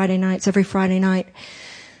team on Friday nights, every Friday night.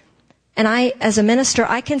 And as a minister,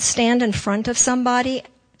 I can stand in front of somebody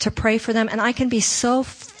to pray for them, and I can be so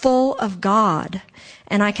full of God,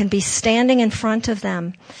 and I can be standing in front of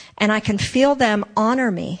them, and I can feel them honor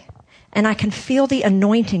me, and I can feel the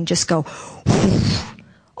anointing just go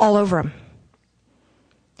all over them.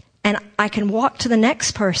 And I can walk to the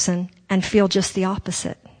next person and feel just the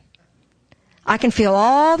opposite. I can feel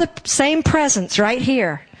all the same presence right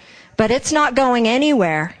here, but it's not going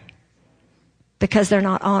anywhere because they're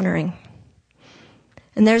not honoring.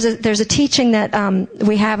 And there's a teaching that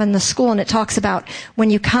we have in the school, and it talks about when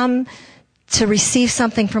you come to receive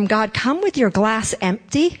something from God, come with your glass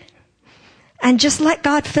empty and just let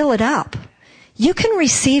God fill it up. You can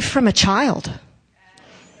receive from a child.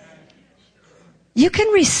 You can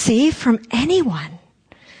receive from anyone.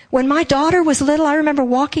 When my daughter was little, I remember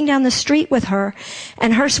walking down the street with her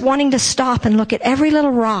and her wanting to stop and look at every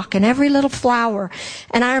little rock and every little flower.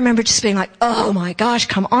 And I remember just being like, oh my gosh,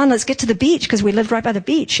 come on, let's get to the beach, because we lived right by the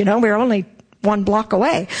beach, we were only 1 block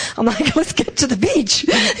away. I'm like, let's get to the beach.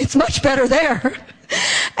 It's much better there.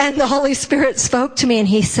 And the Holy Spirit spoke to me and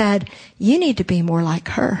he said, you need to be more like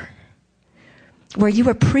her, where you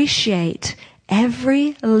appreciate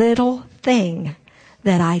every little thing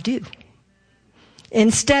that I do,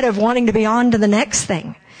 instead of wanting to be on to the next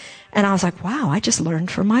thing. And I was like, wow, I just learned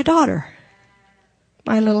from my daughter,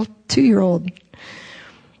 my little 2-year-old.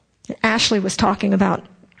 Ashley was talking about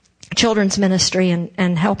children's ministry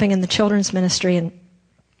and helping in the children's ministry. And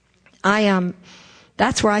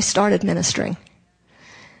that's where I started ministering.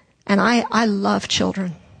 And I love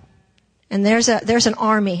children. And there's an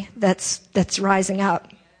army that's rising up.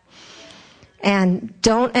 And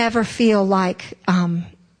don't ever feel like,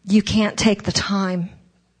 you can't take the time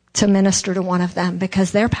to minister to one of them,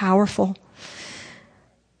 because they're powerful.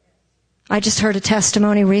 I just heard a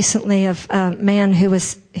testimony recently of a man who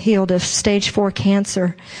was healed of stage 4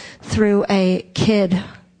 cancer through a kid.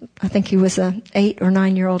 I think he was an 8 or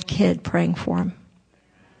 9-year-old kid praying for him.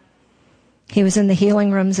 He was in the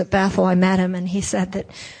healing rooms at Bethel. I met him, and he said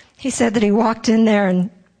that he walked in there, and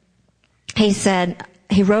he said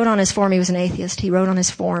he wrote on his form, he was an atheist, he wrote on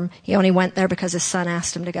his form, he only went there because his son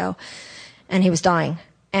asked him to go, and he was dying.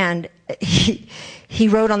 And he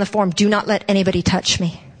wrote on the form, do not let anybody touch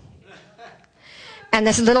me. And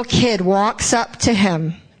this little kid walks up to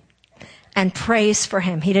him and prays for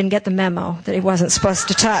him. He didn't get the memo that he wasn't supposed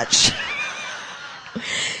to touch.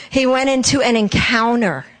 He went into an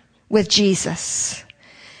encounter with Jesus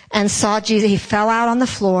and saw Jesus. He fell out on the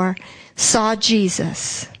floor, saw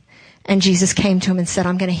Jesus, and Jesus came to him and said,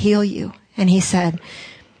 I'm going to heal you. And he said,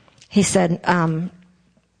 what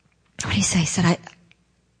did he say? He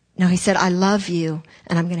said, I love you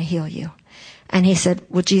and I'm going to heal you. And he said,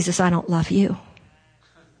 well, Jesus, I don't love you.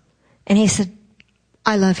 And he said,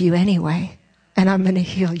 I love you anyway, and I'm going to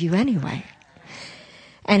heal you anyway.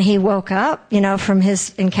 And he woke up, from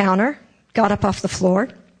his encounter, got up off the floor,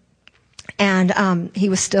 and he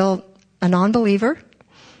was still a non-believer.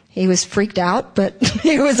 He was freaked out, but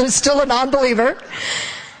he was still a non-believer.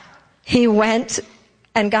 He went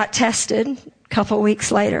and got tested a couple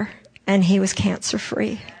weeks later, and he was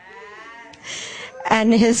cancer-free.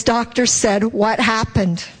 And his doctor said, what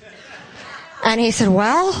happened? And he said,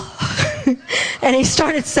 well, and he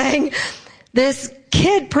started saying, this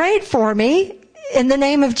kid prayed for me in the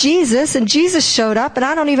name of Jesus, and Jesus showed up, and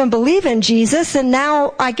I don't even believe in Jesus, and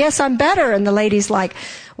now I guess I'm better. And the lady's like,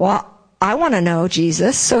 well, I want to know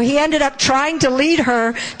Jesus. So he ended up trying to lead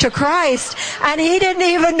her to Christ, and he didn't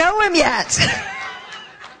even know him yet.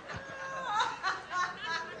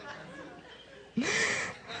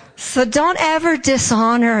 So don't ever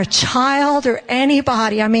dishonor a child or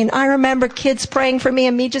anybody. I mean, I remember kids praying for me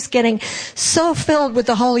and me just getting so filled with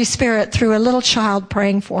the Holy Spirit through a little child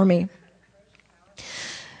praying for me.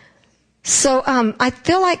 So I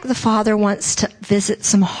feel like the Father wants to visit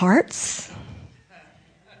some hearts.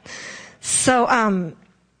 So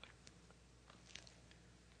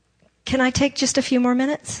can I take just a few more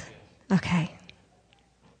minutes? Okay.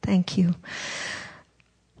 Thank you.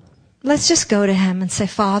 Let's just go to him and say,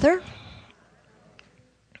 Father,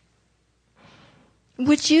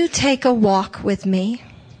 would you take a walk with me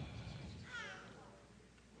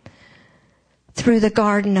through the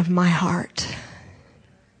garden of my heart?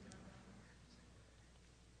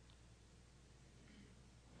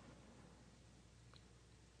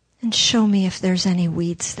 And show me if there's any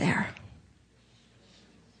weeds there.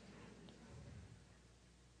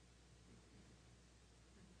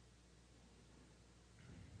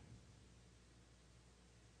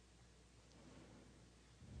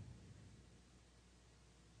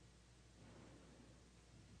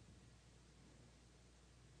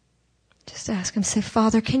 Just ask him, say,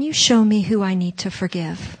 Father, can you show me who I need to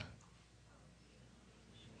forgive?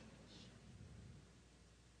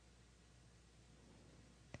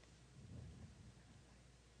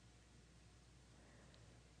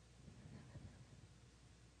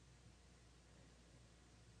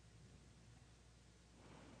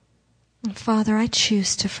 And Father, I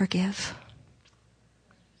choose to forgive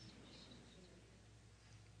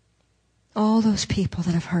all those people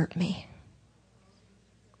that have hurt me.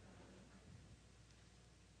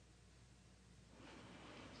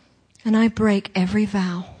 And I break every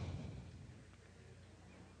vow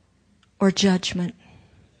or judgment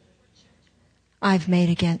I've made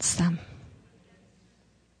against them.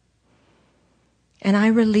 And I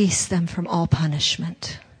release them from all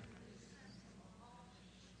punishment.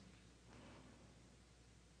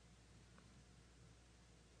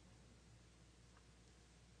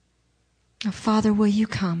 Now, Father, will you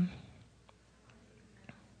come?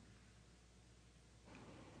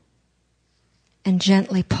 And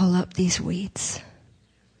gently pull up these weeds.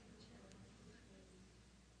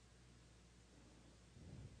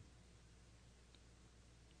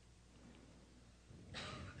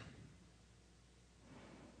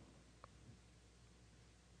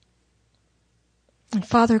 And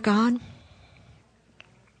Father God,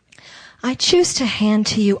 I choose to hand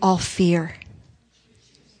to you all fear.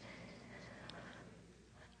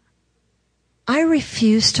 I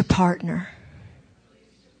refuse to partner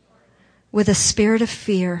with a spirit of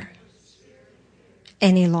fear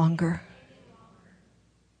any longer.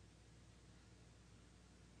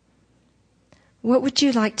 What would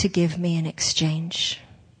you like to give me in exchange?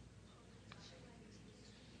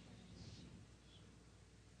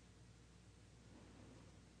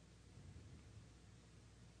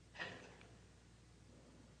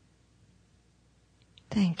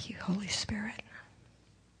 Thank you, Holy Spirit.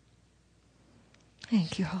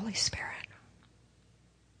 Thank you, Holy Spirit.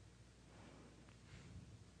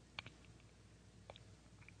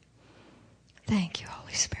 Thank you,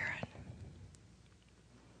 Holy Spirit.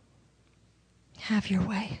 Have your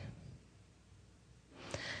way.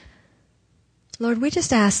 Lord, we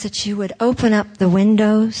just ask that you would open up the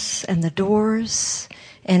windows and the doors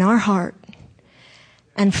in our heart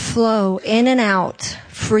and flow in and out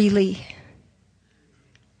freely.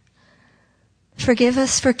 Forgive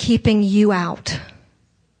us for keeping you out.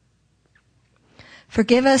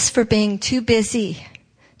 Forgive us for being too busy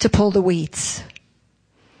to pull the weeds.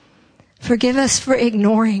 Forgive us for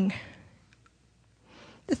ignoring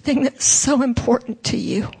the thing that's so important to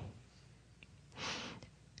you,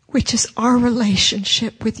 which is our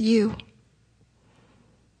relationship with you.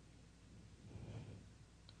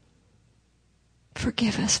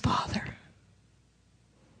 Forgive us, Father.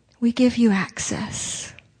 We give you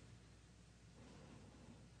access.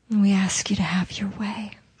 And we ask you to have your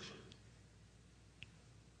way.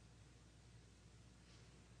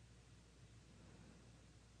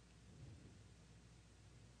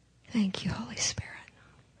 Thank you, Holy Spirit.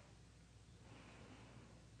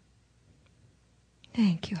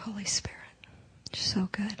 Thank you, Holy Spirit. You're so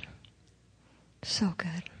good. So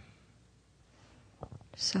good.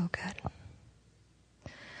 So good.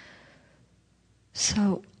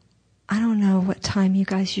 So, I don't know what time you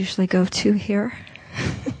guys usually go to here.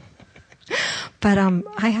 But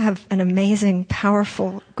I have an amazing,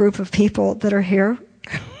 powerful group of people that are here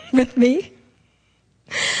with me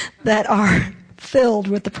that are filled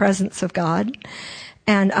with the presence of God.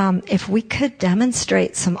 And if we could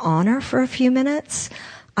demonstrate some honor for a few minutes,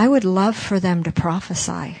 I would love for them to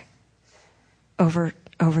prophesy over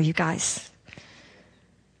you guys.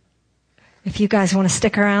 If you guys want to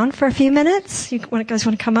stick around for a few minutes, you guys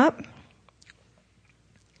want to come up?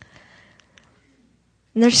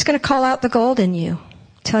 And they're just going to call out the gold in you,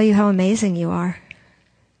 tell you how amazing you are.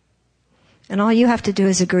 And all you have to do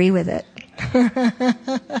is agree with it.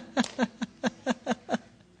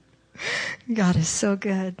 God is so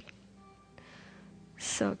good.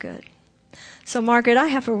 So good. So Margaret, I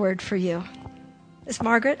have a word for you. Is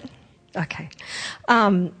Margaret? Okay.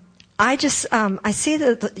 I see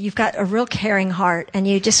that you've got a real caring heart and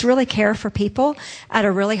you just really care for people at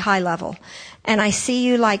a really high level. And I see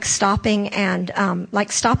you stopping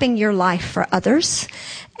your life for others.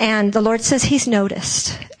 And the Lord says He's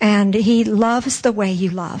noticed and He loves the way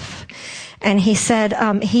you love. And He said,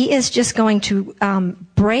 He is just going to,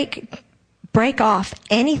 break off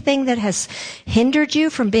anything that has hindered you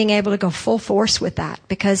from being able to go full force with that.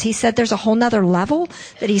 Because He said there's a whole nother level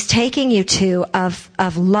that He's taking you to of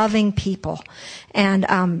loving people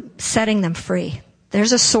and, setting them free.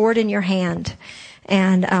 There's a sword in your hand.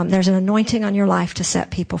 And there's an anointing on your life to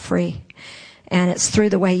set people free. And it's through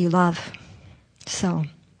the way you love. So,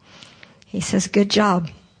 He says, good job.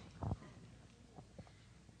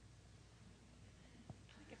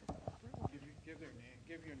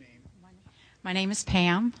 Give your name. My name is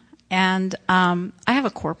Pam. And I have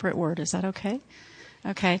a corporate word. Is that okay?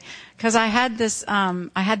 Okay. Because I had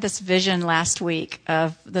this vision last week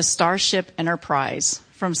of the Starship Enterprise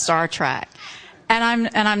from Star Trek. And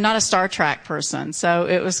I'm not a Star Trek person, so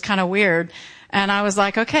it was kind of weird. And I was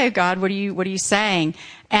like, okay, God, what are you saying?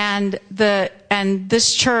 And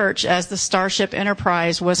this church, as the Starship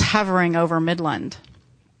Enterprise, was hovering over Midland.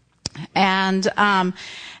 And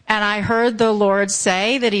I heard the Lord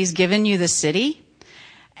say that He's given you the city.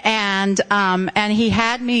 And He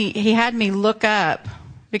had me look up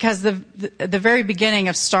because the very beginning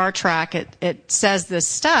of Star Trek, it says this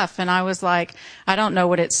stuff, and I was like, I don't know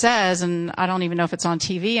what it says, and I don't even know if it's on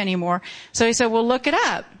TV anymore. So he said, well, look it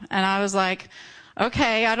up. And I was like,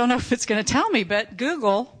 okay, I don't know if it's going to tell me, but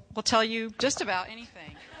Google will tell you just about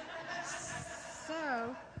anything.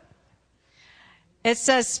 So it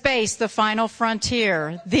says space, the final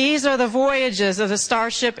frontier. These are the voyages of the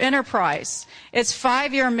Starship Enterprise. Its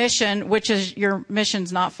 5-year mission, which is, your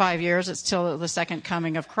mission's not 5 years, it's till the second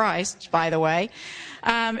coming of Christ, by the way,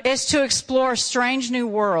 is to explore strange new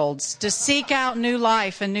worlds, to seek out new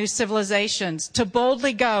life and new civilizations, to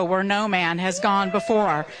boldly go where no man has gone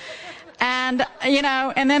before. And,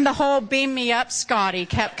 and then the whole beam me up, Scotty,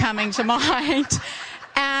 kept coming to mind.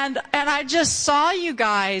 And I just saw you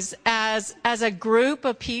guys as a group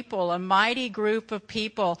of people, a mighty group of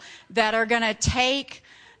people that are going to take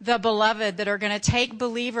the beloved, that are going to take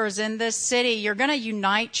believers in this city. You're going to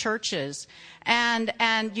unite churches and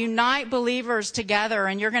unite believers together,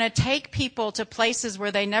 and you're going to take people to places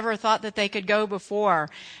where they never thought that they could go before.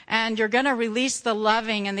 And you're going to release the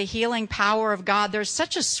loving and the healing power of God. There's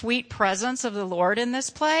such a sweet presence of the Lord in this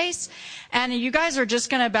place. And you guys are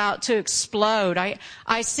just about to explode.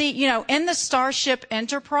 I see, in the Starship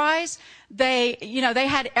Enterprise, they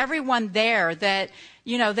had everyone there that,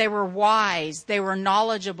 they were wise, they were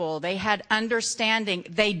knowledgeable, they had understanding,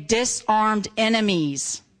 they disarmed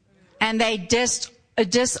enemies, and they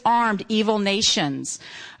disarmed evil nations.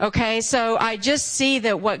 Okay, so I just see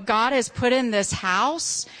that what God has put in this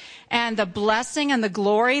house and the blessing and the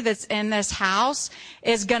glory that's in this house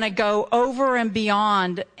is going to go over and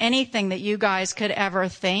beyond anything that you guys could ever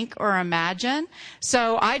think or imagine.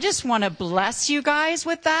 So I just want to bless you guys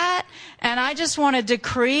with that. And I just want to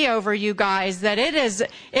decree over you guys that it is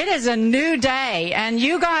a new day, and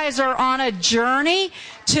you guys are on a journey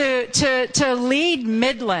to lead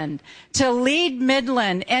Midland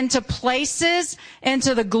into places,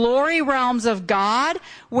 into the glory realms of God,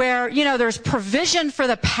 where, there's provision for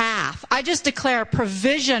the path. I just declare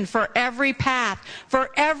provision for every path,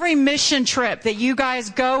 for every mission trip that you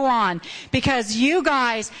guys go on, because you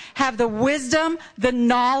guys have the wisdom, the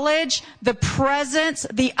knowledge, the presence,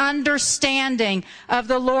 the understanding of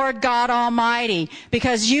the Lord God Almighty,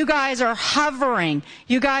 because you guys are hovering,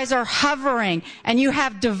 and you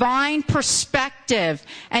have divine perspective,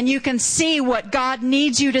 and you can see what God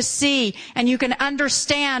needs you to see, and you can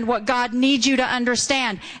understand what God needs you to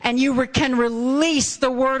understand, and you can release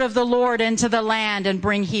the word of the Lord into the land and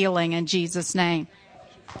bring healing in Jesus' name.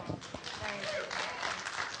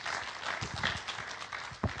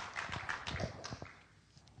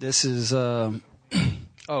 This is,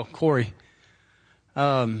 Corey.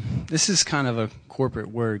 This is kind of a corporate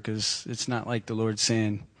word, because it's not like the Lord's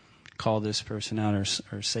saying, call this person out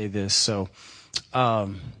or say this. So,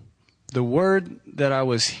 the word that I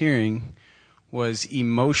was hearing was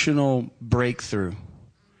emotional breakthrough.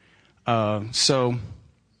 So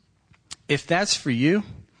if that's for you,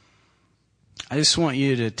 I just want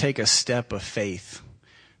you to take a step of faith.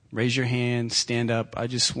 Raise your hand, stand up. I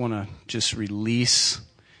just want to release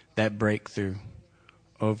that breakthrough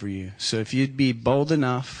over you. So if you'd be bold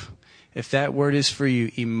enough, if that word is for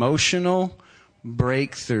you, emotional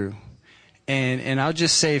breakthrough. And I'll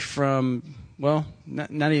just say from,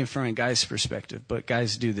 not even from a guy's perspective, but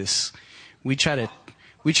guys do this. We try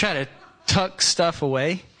to tuck stuff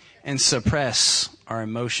away and suppress our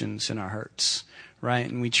emotions and our hurts, right?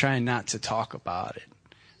 And we try not to talk about it,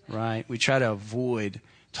 right? We try to avoid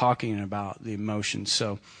talking about the emotions.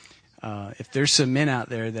 So if there's some men out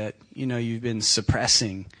there that, you've been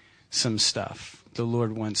suppressing some stuff, the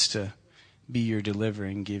Lord wants to be your deliverer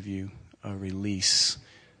and give you a release.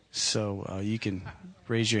 So you can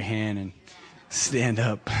raise your hand and stand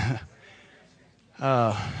up.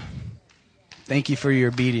 Thank you for your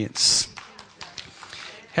obedience.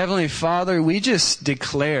 Heavenly Father, we just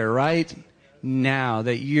declare right now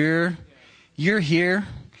that you're here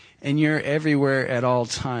and you're everywhere at all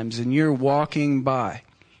times, and you're walking by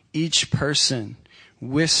each person,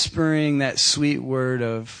 whispering that sweet word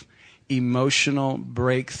of emotional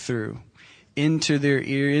breakthrough into their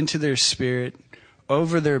ear, into their spirit,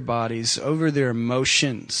 over their bodies, over their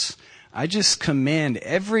emotions. I just command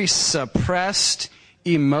every suppressed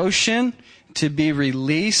emotion to be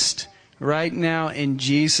released right now in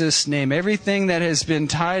Jesus' name. Everything that has been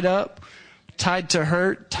tied up, tied to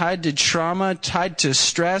hurt, tied to trauma, tied to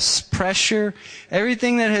stress, pressure,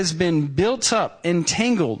 everything that has been built up,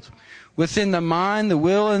 entangled within the mind, the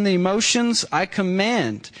will, and the emotions, I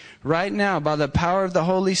command right now by the power of the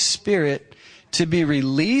Holy Spirit to be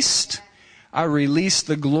released. I release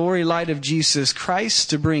the glory light of Jesus Christ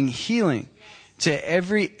to bring healing to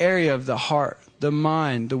every area of the heart, the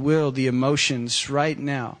mind, the will, the emotions right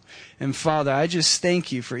now. And Father, I just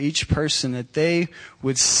thank you for each person that they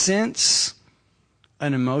would sense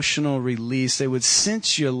an emotional release. They would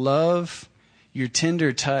sense your love, your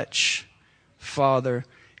tender touch, Father.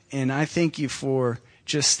 And I thank you for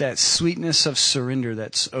just that sweetness of surrender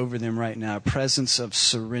that's over them right now, a presence of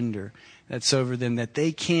surrender that's over them, that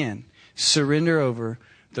they can surrender over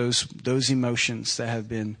those emotions that have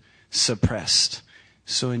been suppressed.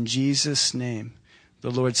 So in Jesus' name, the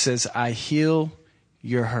Lord says, I heal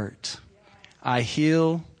your hurt. I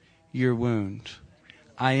heal your wound.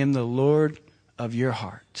 I am the Lord of your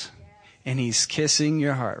heart. And He's kissing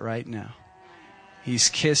your heart right now. He's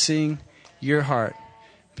kissing your heart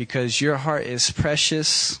because your heart is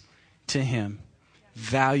precious to Him,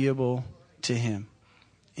 valuable to Him.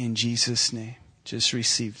 In Jesus' name, just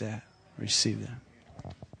receive that. Receive that.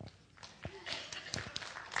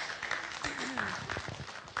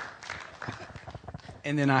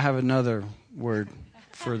 And then I have another word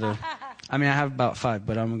for I have about 5,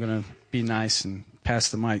 but I'm going to be nice and pass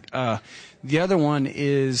the mic. The other one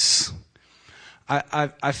is,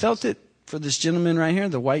 I felt it for this gentleman right here,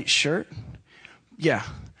 the white shirt. Yeah,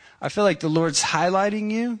 I feel like the Lord's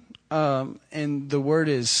highlighting you, and the word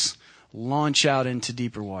is launch out into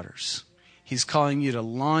deeper waters. He's calling you to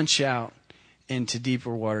launch out into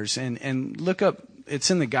deeper waters. And look up, it's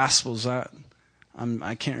in the Gospels.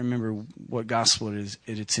 I can't remember what gospel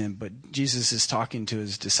it's in, but Jesus is talking to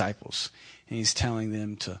His disciples, and He's telling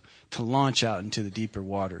them to launch out into the deeper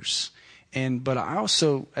waters. But I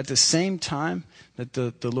also, at the same time that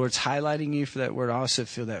the Lord's highlighting you for that word, I also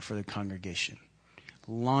feel that for the congregation.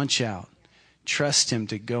 Launch out. Trust Him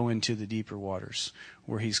to go into the deeper waters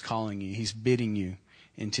where He's calling you. He's bidding you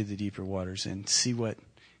into the deeper waters, and see what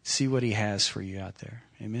He has for you out there.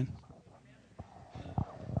 Amen.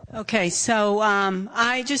 Okay, so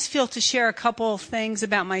I just feel to share a couple of things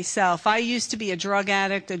about myself. I used to be a drug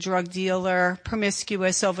addict, a drug dealer,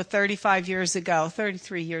 promiscuous over 33 years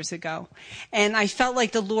ago. And I felt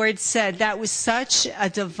like the Lord said that was such a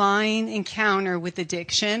divine encounter with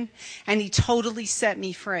addiction, and He totally set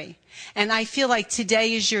me free. And I feel like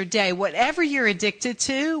today is your day. Whatever you're addicted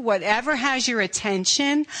to, whatever has your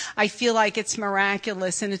attention, I feel like it's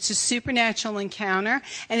miraculous and it's a supernatural encounter.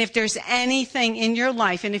 And if there's anything in your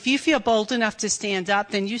life, and if you feel bold enough to stand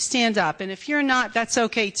up, then you stand up. And if you're not, that's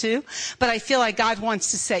okay too. But I feel like God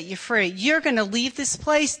wants to set you free. You're going to leave this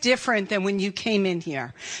place different than when you came in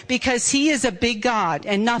here, because He is a big God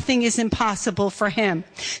and nothing is impossible for Him.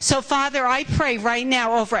 So Father, I pray right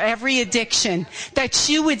now over every addiction that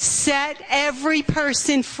you would set every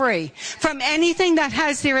person free from anything that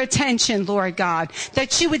has their attention, Lord God,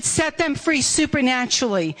 that you would set them free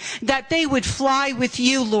supernaturally, that they would fly with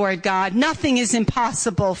you, Lord God. Nothing is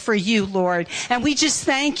impossible for you, Lord. And we just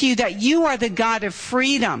thank you that you are the God of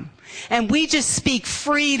freedom. And we just speak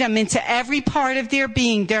freedom into every part of their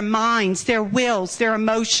being, their minds, their wills, their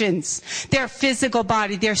emotions, their physical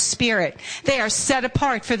body, their spirit. They are set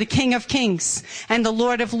apart for the King of Kings and the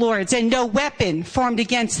Lord of Lords, and no weapon formed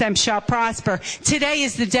against them shall prosper. Today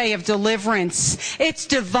is the day of deliverance. It's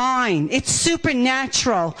divine. It's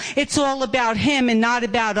supernatural. It's all about Him and not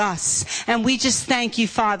about us. And we just thank you,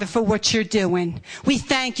 Father, for what you're doing. We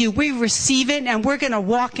thank you. We receive it, and we're going to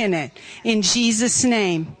walk in it. In Jesus'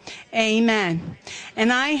 name. Amen.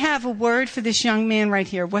 And I have a word for this young man right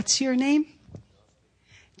here. What's your name?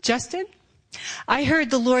 Justin? I heard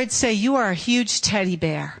the Lord say, you are a huge teddy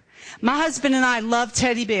bear. My husband and I love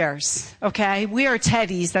teddy bears, okay? We are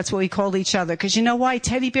teddies. That's what we call each other. Because you know why?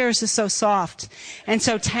 Teddy bears are so soft and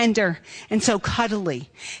so tender and so cuddly.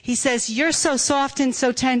 He says, you're so soft and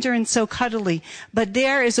so tender and so cuddly, but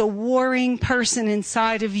there is a warring person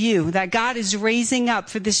inside of you that God is raising up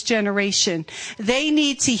for this generation. They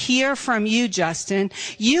need to hear from you, Justin.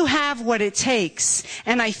 You have what it takes.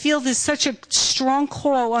 And I feel there's such a strong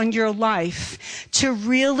call on your life to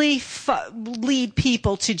really lead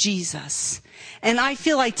people to Jesus. And I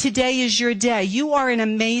feel like today is your day. You are an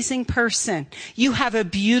amazing person. You have a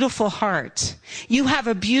beautiful heart. You have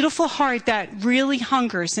a beautiful heart that really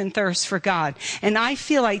hungers and thirsts for God. And I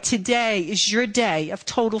feel like today is your day of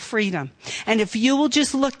total freedom. And if you will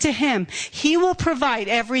just look to Him, He will provide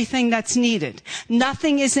everything that's needed.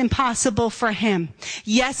 Nothing is impossible for Him.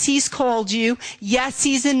 Yes, He's called you. Yes,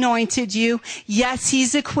 He's anointed you. Yes,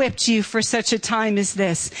 He's equipped you for such a time as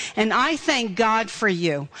this. And I thank God for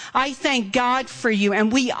you. I thank God for you,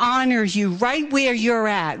 and we honor you right where you're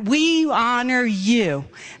at. We honor you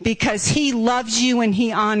because He loves you and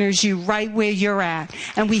He honors you right where you're at.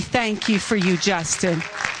 And we thank you for you, Justin.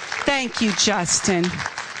 Thank you, Justin.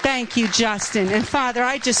 Thank you, Justin. And Father,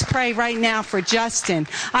 I just pray right now for Justin.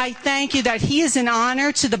 I thank you that he is an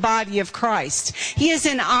honor to the body of Christ. He is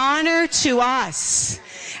an honor to us.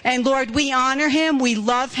 And Lord, we honor him, we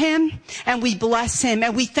love him, and we bless him.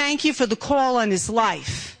 And we thank you for the call on his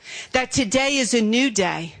life, that today is a new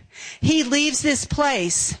day. He leaves this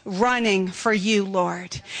place running for you,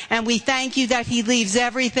 Lord. And we thank you that he leaves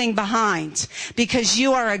everything behind, because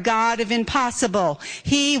you are a God of impossible.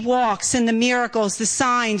 He walks in the miracles, the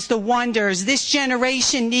signs, the wonders. This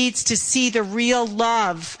generation needs to see the real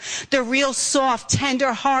love, the real soft,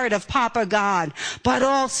 tender heart of Papa God, but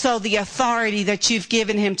also the authority that you've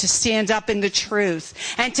given him to stand up in the truth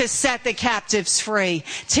and to set the captives free.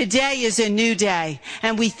 Today is a new day,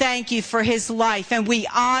 and we thank you for his life, and we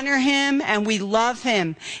honor him and we love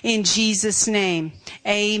him in Jesus' name.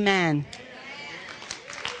 Amen.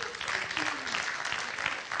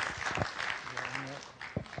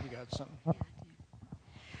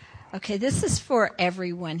 Okay, this is for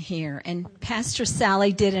everyone here. And Pastor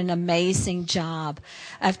Sally did an amazing job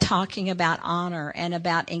of talking about honor and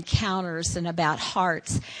about encounters and about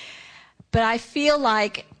hearts. But I feel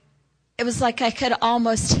like it was like I could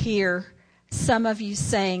almost hear some of you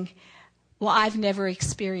saying, well, I've never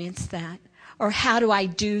experienced that. Or how do I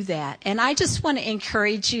do that? And I just want to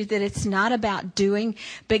encourage you that it's not about doing,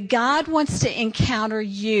 but God wants to encounter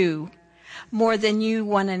you more than you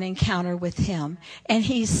want an encounter with him. And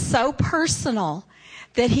he's so personal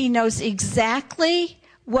that he knows exactly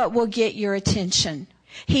what will get your attention.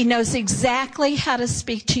 He knows exactly how to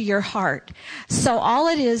speak to your heart. So all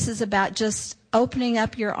it is about just opening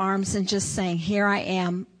up your arms and just saying, here I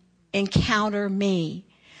am, encounter me.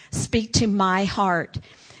 Speak to my heart.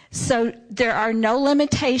 So there are no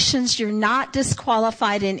limitations. You're not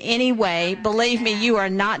disqualified in any way. Believe me, you are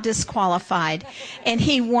not disqualified. And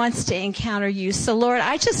he wants to encounter you. So Lord,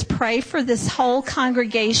 I just pray for this whole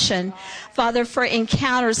congregation, Father, for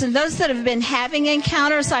encounters. And those that have been having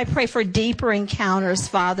encounters, I pray for deeper encounters,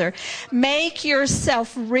 Father. Make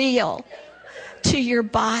yourself real to your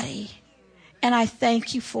body. And I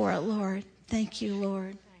thank you for it, Lord. Thank you,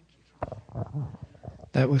 Lord.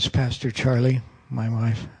 That was Pastor Charlie, my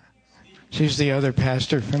wife. She's the other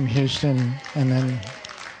pastor from Houston. And then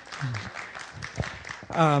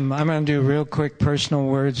I'm going to do real quick personal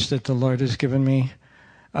words that the Lord has given me.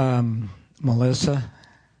 Melissa.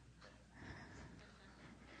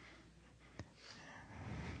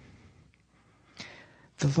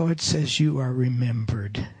 The Lord says you are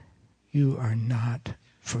remembered. You are not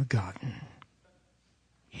forgotten.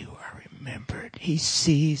 You are remembered. He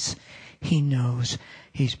sees. He knows.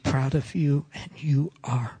 He's proud of you, and you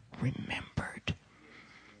are remembered.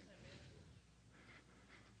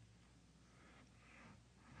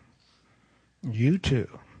 You too.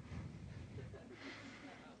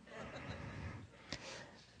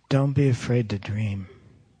 Don't be afraid to dream.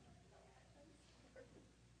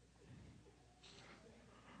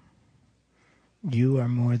 You are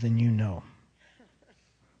more than you know.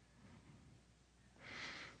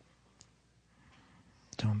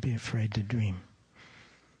 Don't be afraid to dream.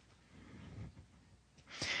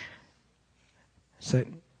 Is that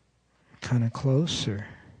kind of close, or?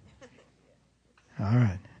 All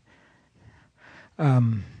right.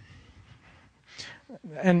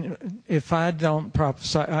 And if I don't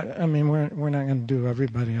prophesy, I mean, we're not going to do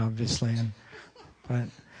everybody, obviously, but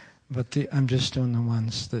I'm just doing the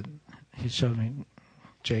ones that he showed me.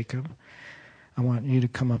 Jacob, I want you to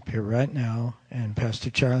come up here right now, and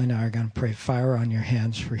Pastor Charlie and I are going to pray fire on your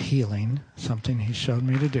hands for healing, something he showed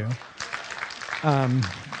me to do.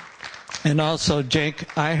 And also,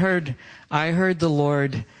 Jake, I heard the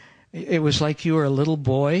Lord, it was like you were a little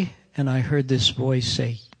boy, and I heard this voice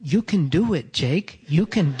say, "You can do it, Jake. You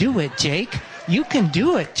can do it, Jake. You can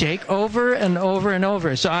do it, Jake," over and over and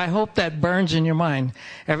over. So I hope that burns in your mind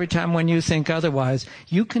every time when you think otherwise.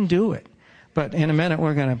 You can do it. But in a minute,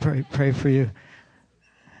 we're going to pray for you.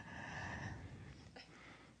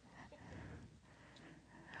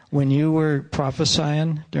 When you were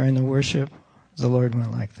prophesying during the worship, the Lord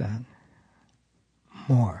went like that.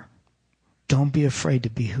 More. Don't be afraid to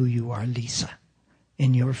be who you are, Lisa,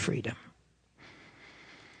 in your freedom.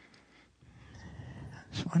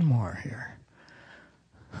 There's one more here.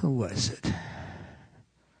 Who was it?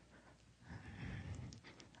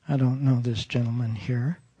 I don't know this gentleman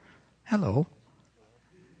here. Hello.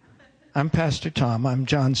 I'm Pastor Tom. I'm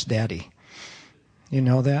John's daddy. You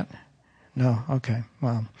know that? No? Okay.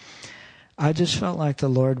 Well, I just felt like the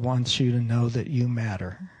Lord wants you to know that you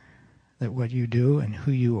matter, that what you do and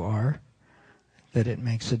who you are, that it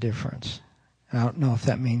makes a difference. I don't know if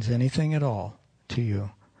that means anything at all to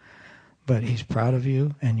you, but He's proud of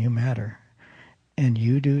you and you matter. And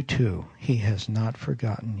you do too. He has not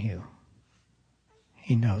forgotten you.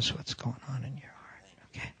 He knows what's going on in your heart.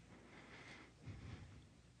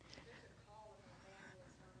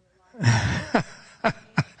 Okay.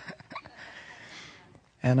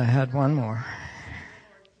 And I had one more.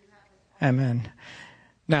 Amen.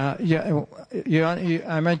 Now,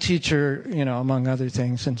 I'm a teacher, among other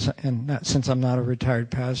things, and since I'm not a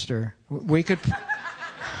retired pastor, we could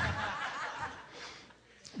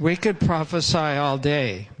prophesy all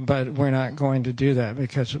day, but we're not going to do that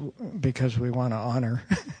because we want to honor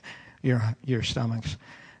your stomachs.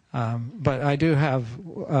 But I do have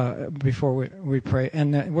before we pray,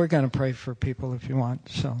 and we're going to pray for people if you want.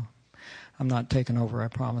 So I'm not taking over, I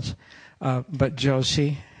promise. But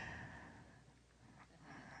Josie.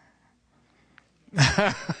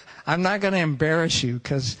 I'm not going to embarrass you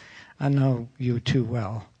because I know you too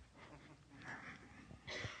well.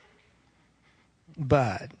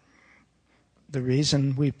 But the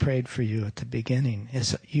reason we prayed for you at the beginning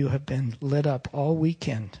is that you have been lit up all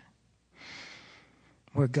weekend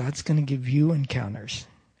where God's going to give you encounters,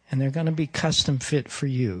 and they're going to be custom fit for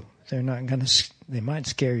you. They might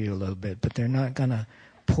scare you a little bit, but they're not going to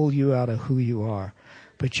pull you out of who you are.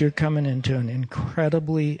 But you're coming into an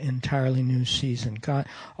entirely new season. God,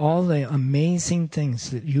 all the amazing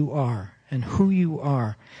things that you are and who you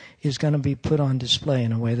are is going to be put on display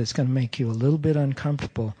in a way that's going to make you a little bit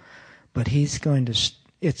uncomfortable. But it's going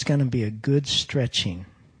to be a good stretching.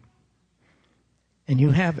 And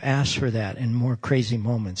you have asked for that in more crazy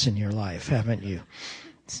moments in your life, haven't you?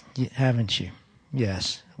 Haven't you?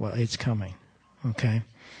 Yes. Well, it's coming. Okay?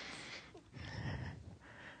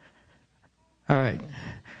 All right.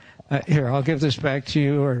 Here, I'll give this back to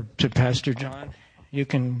you or to Pastor John. You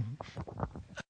can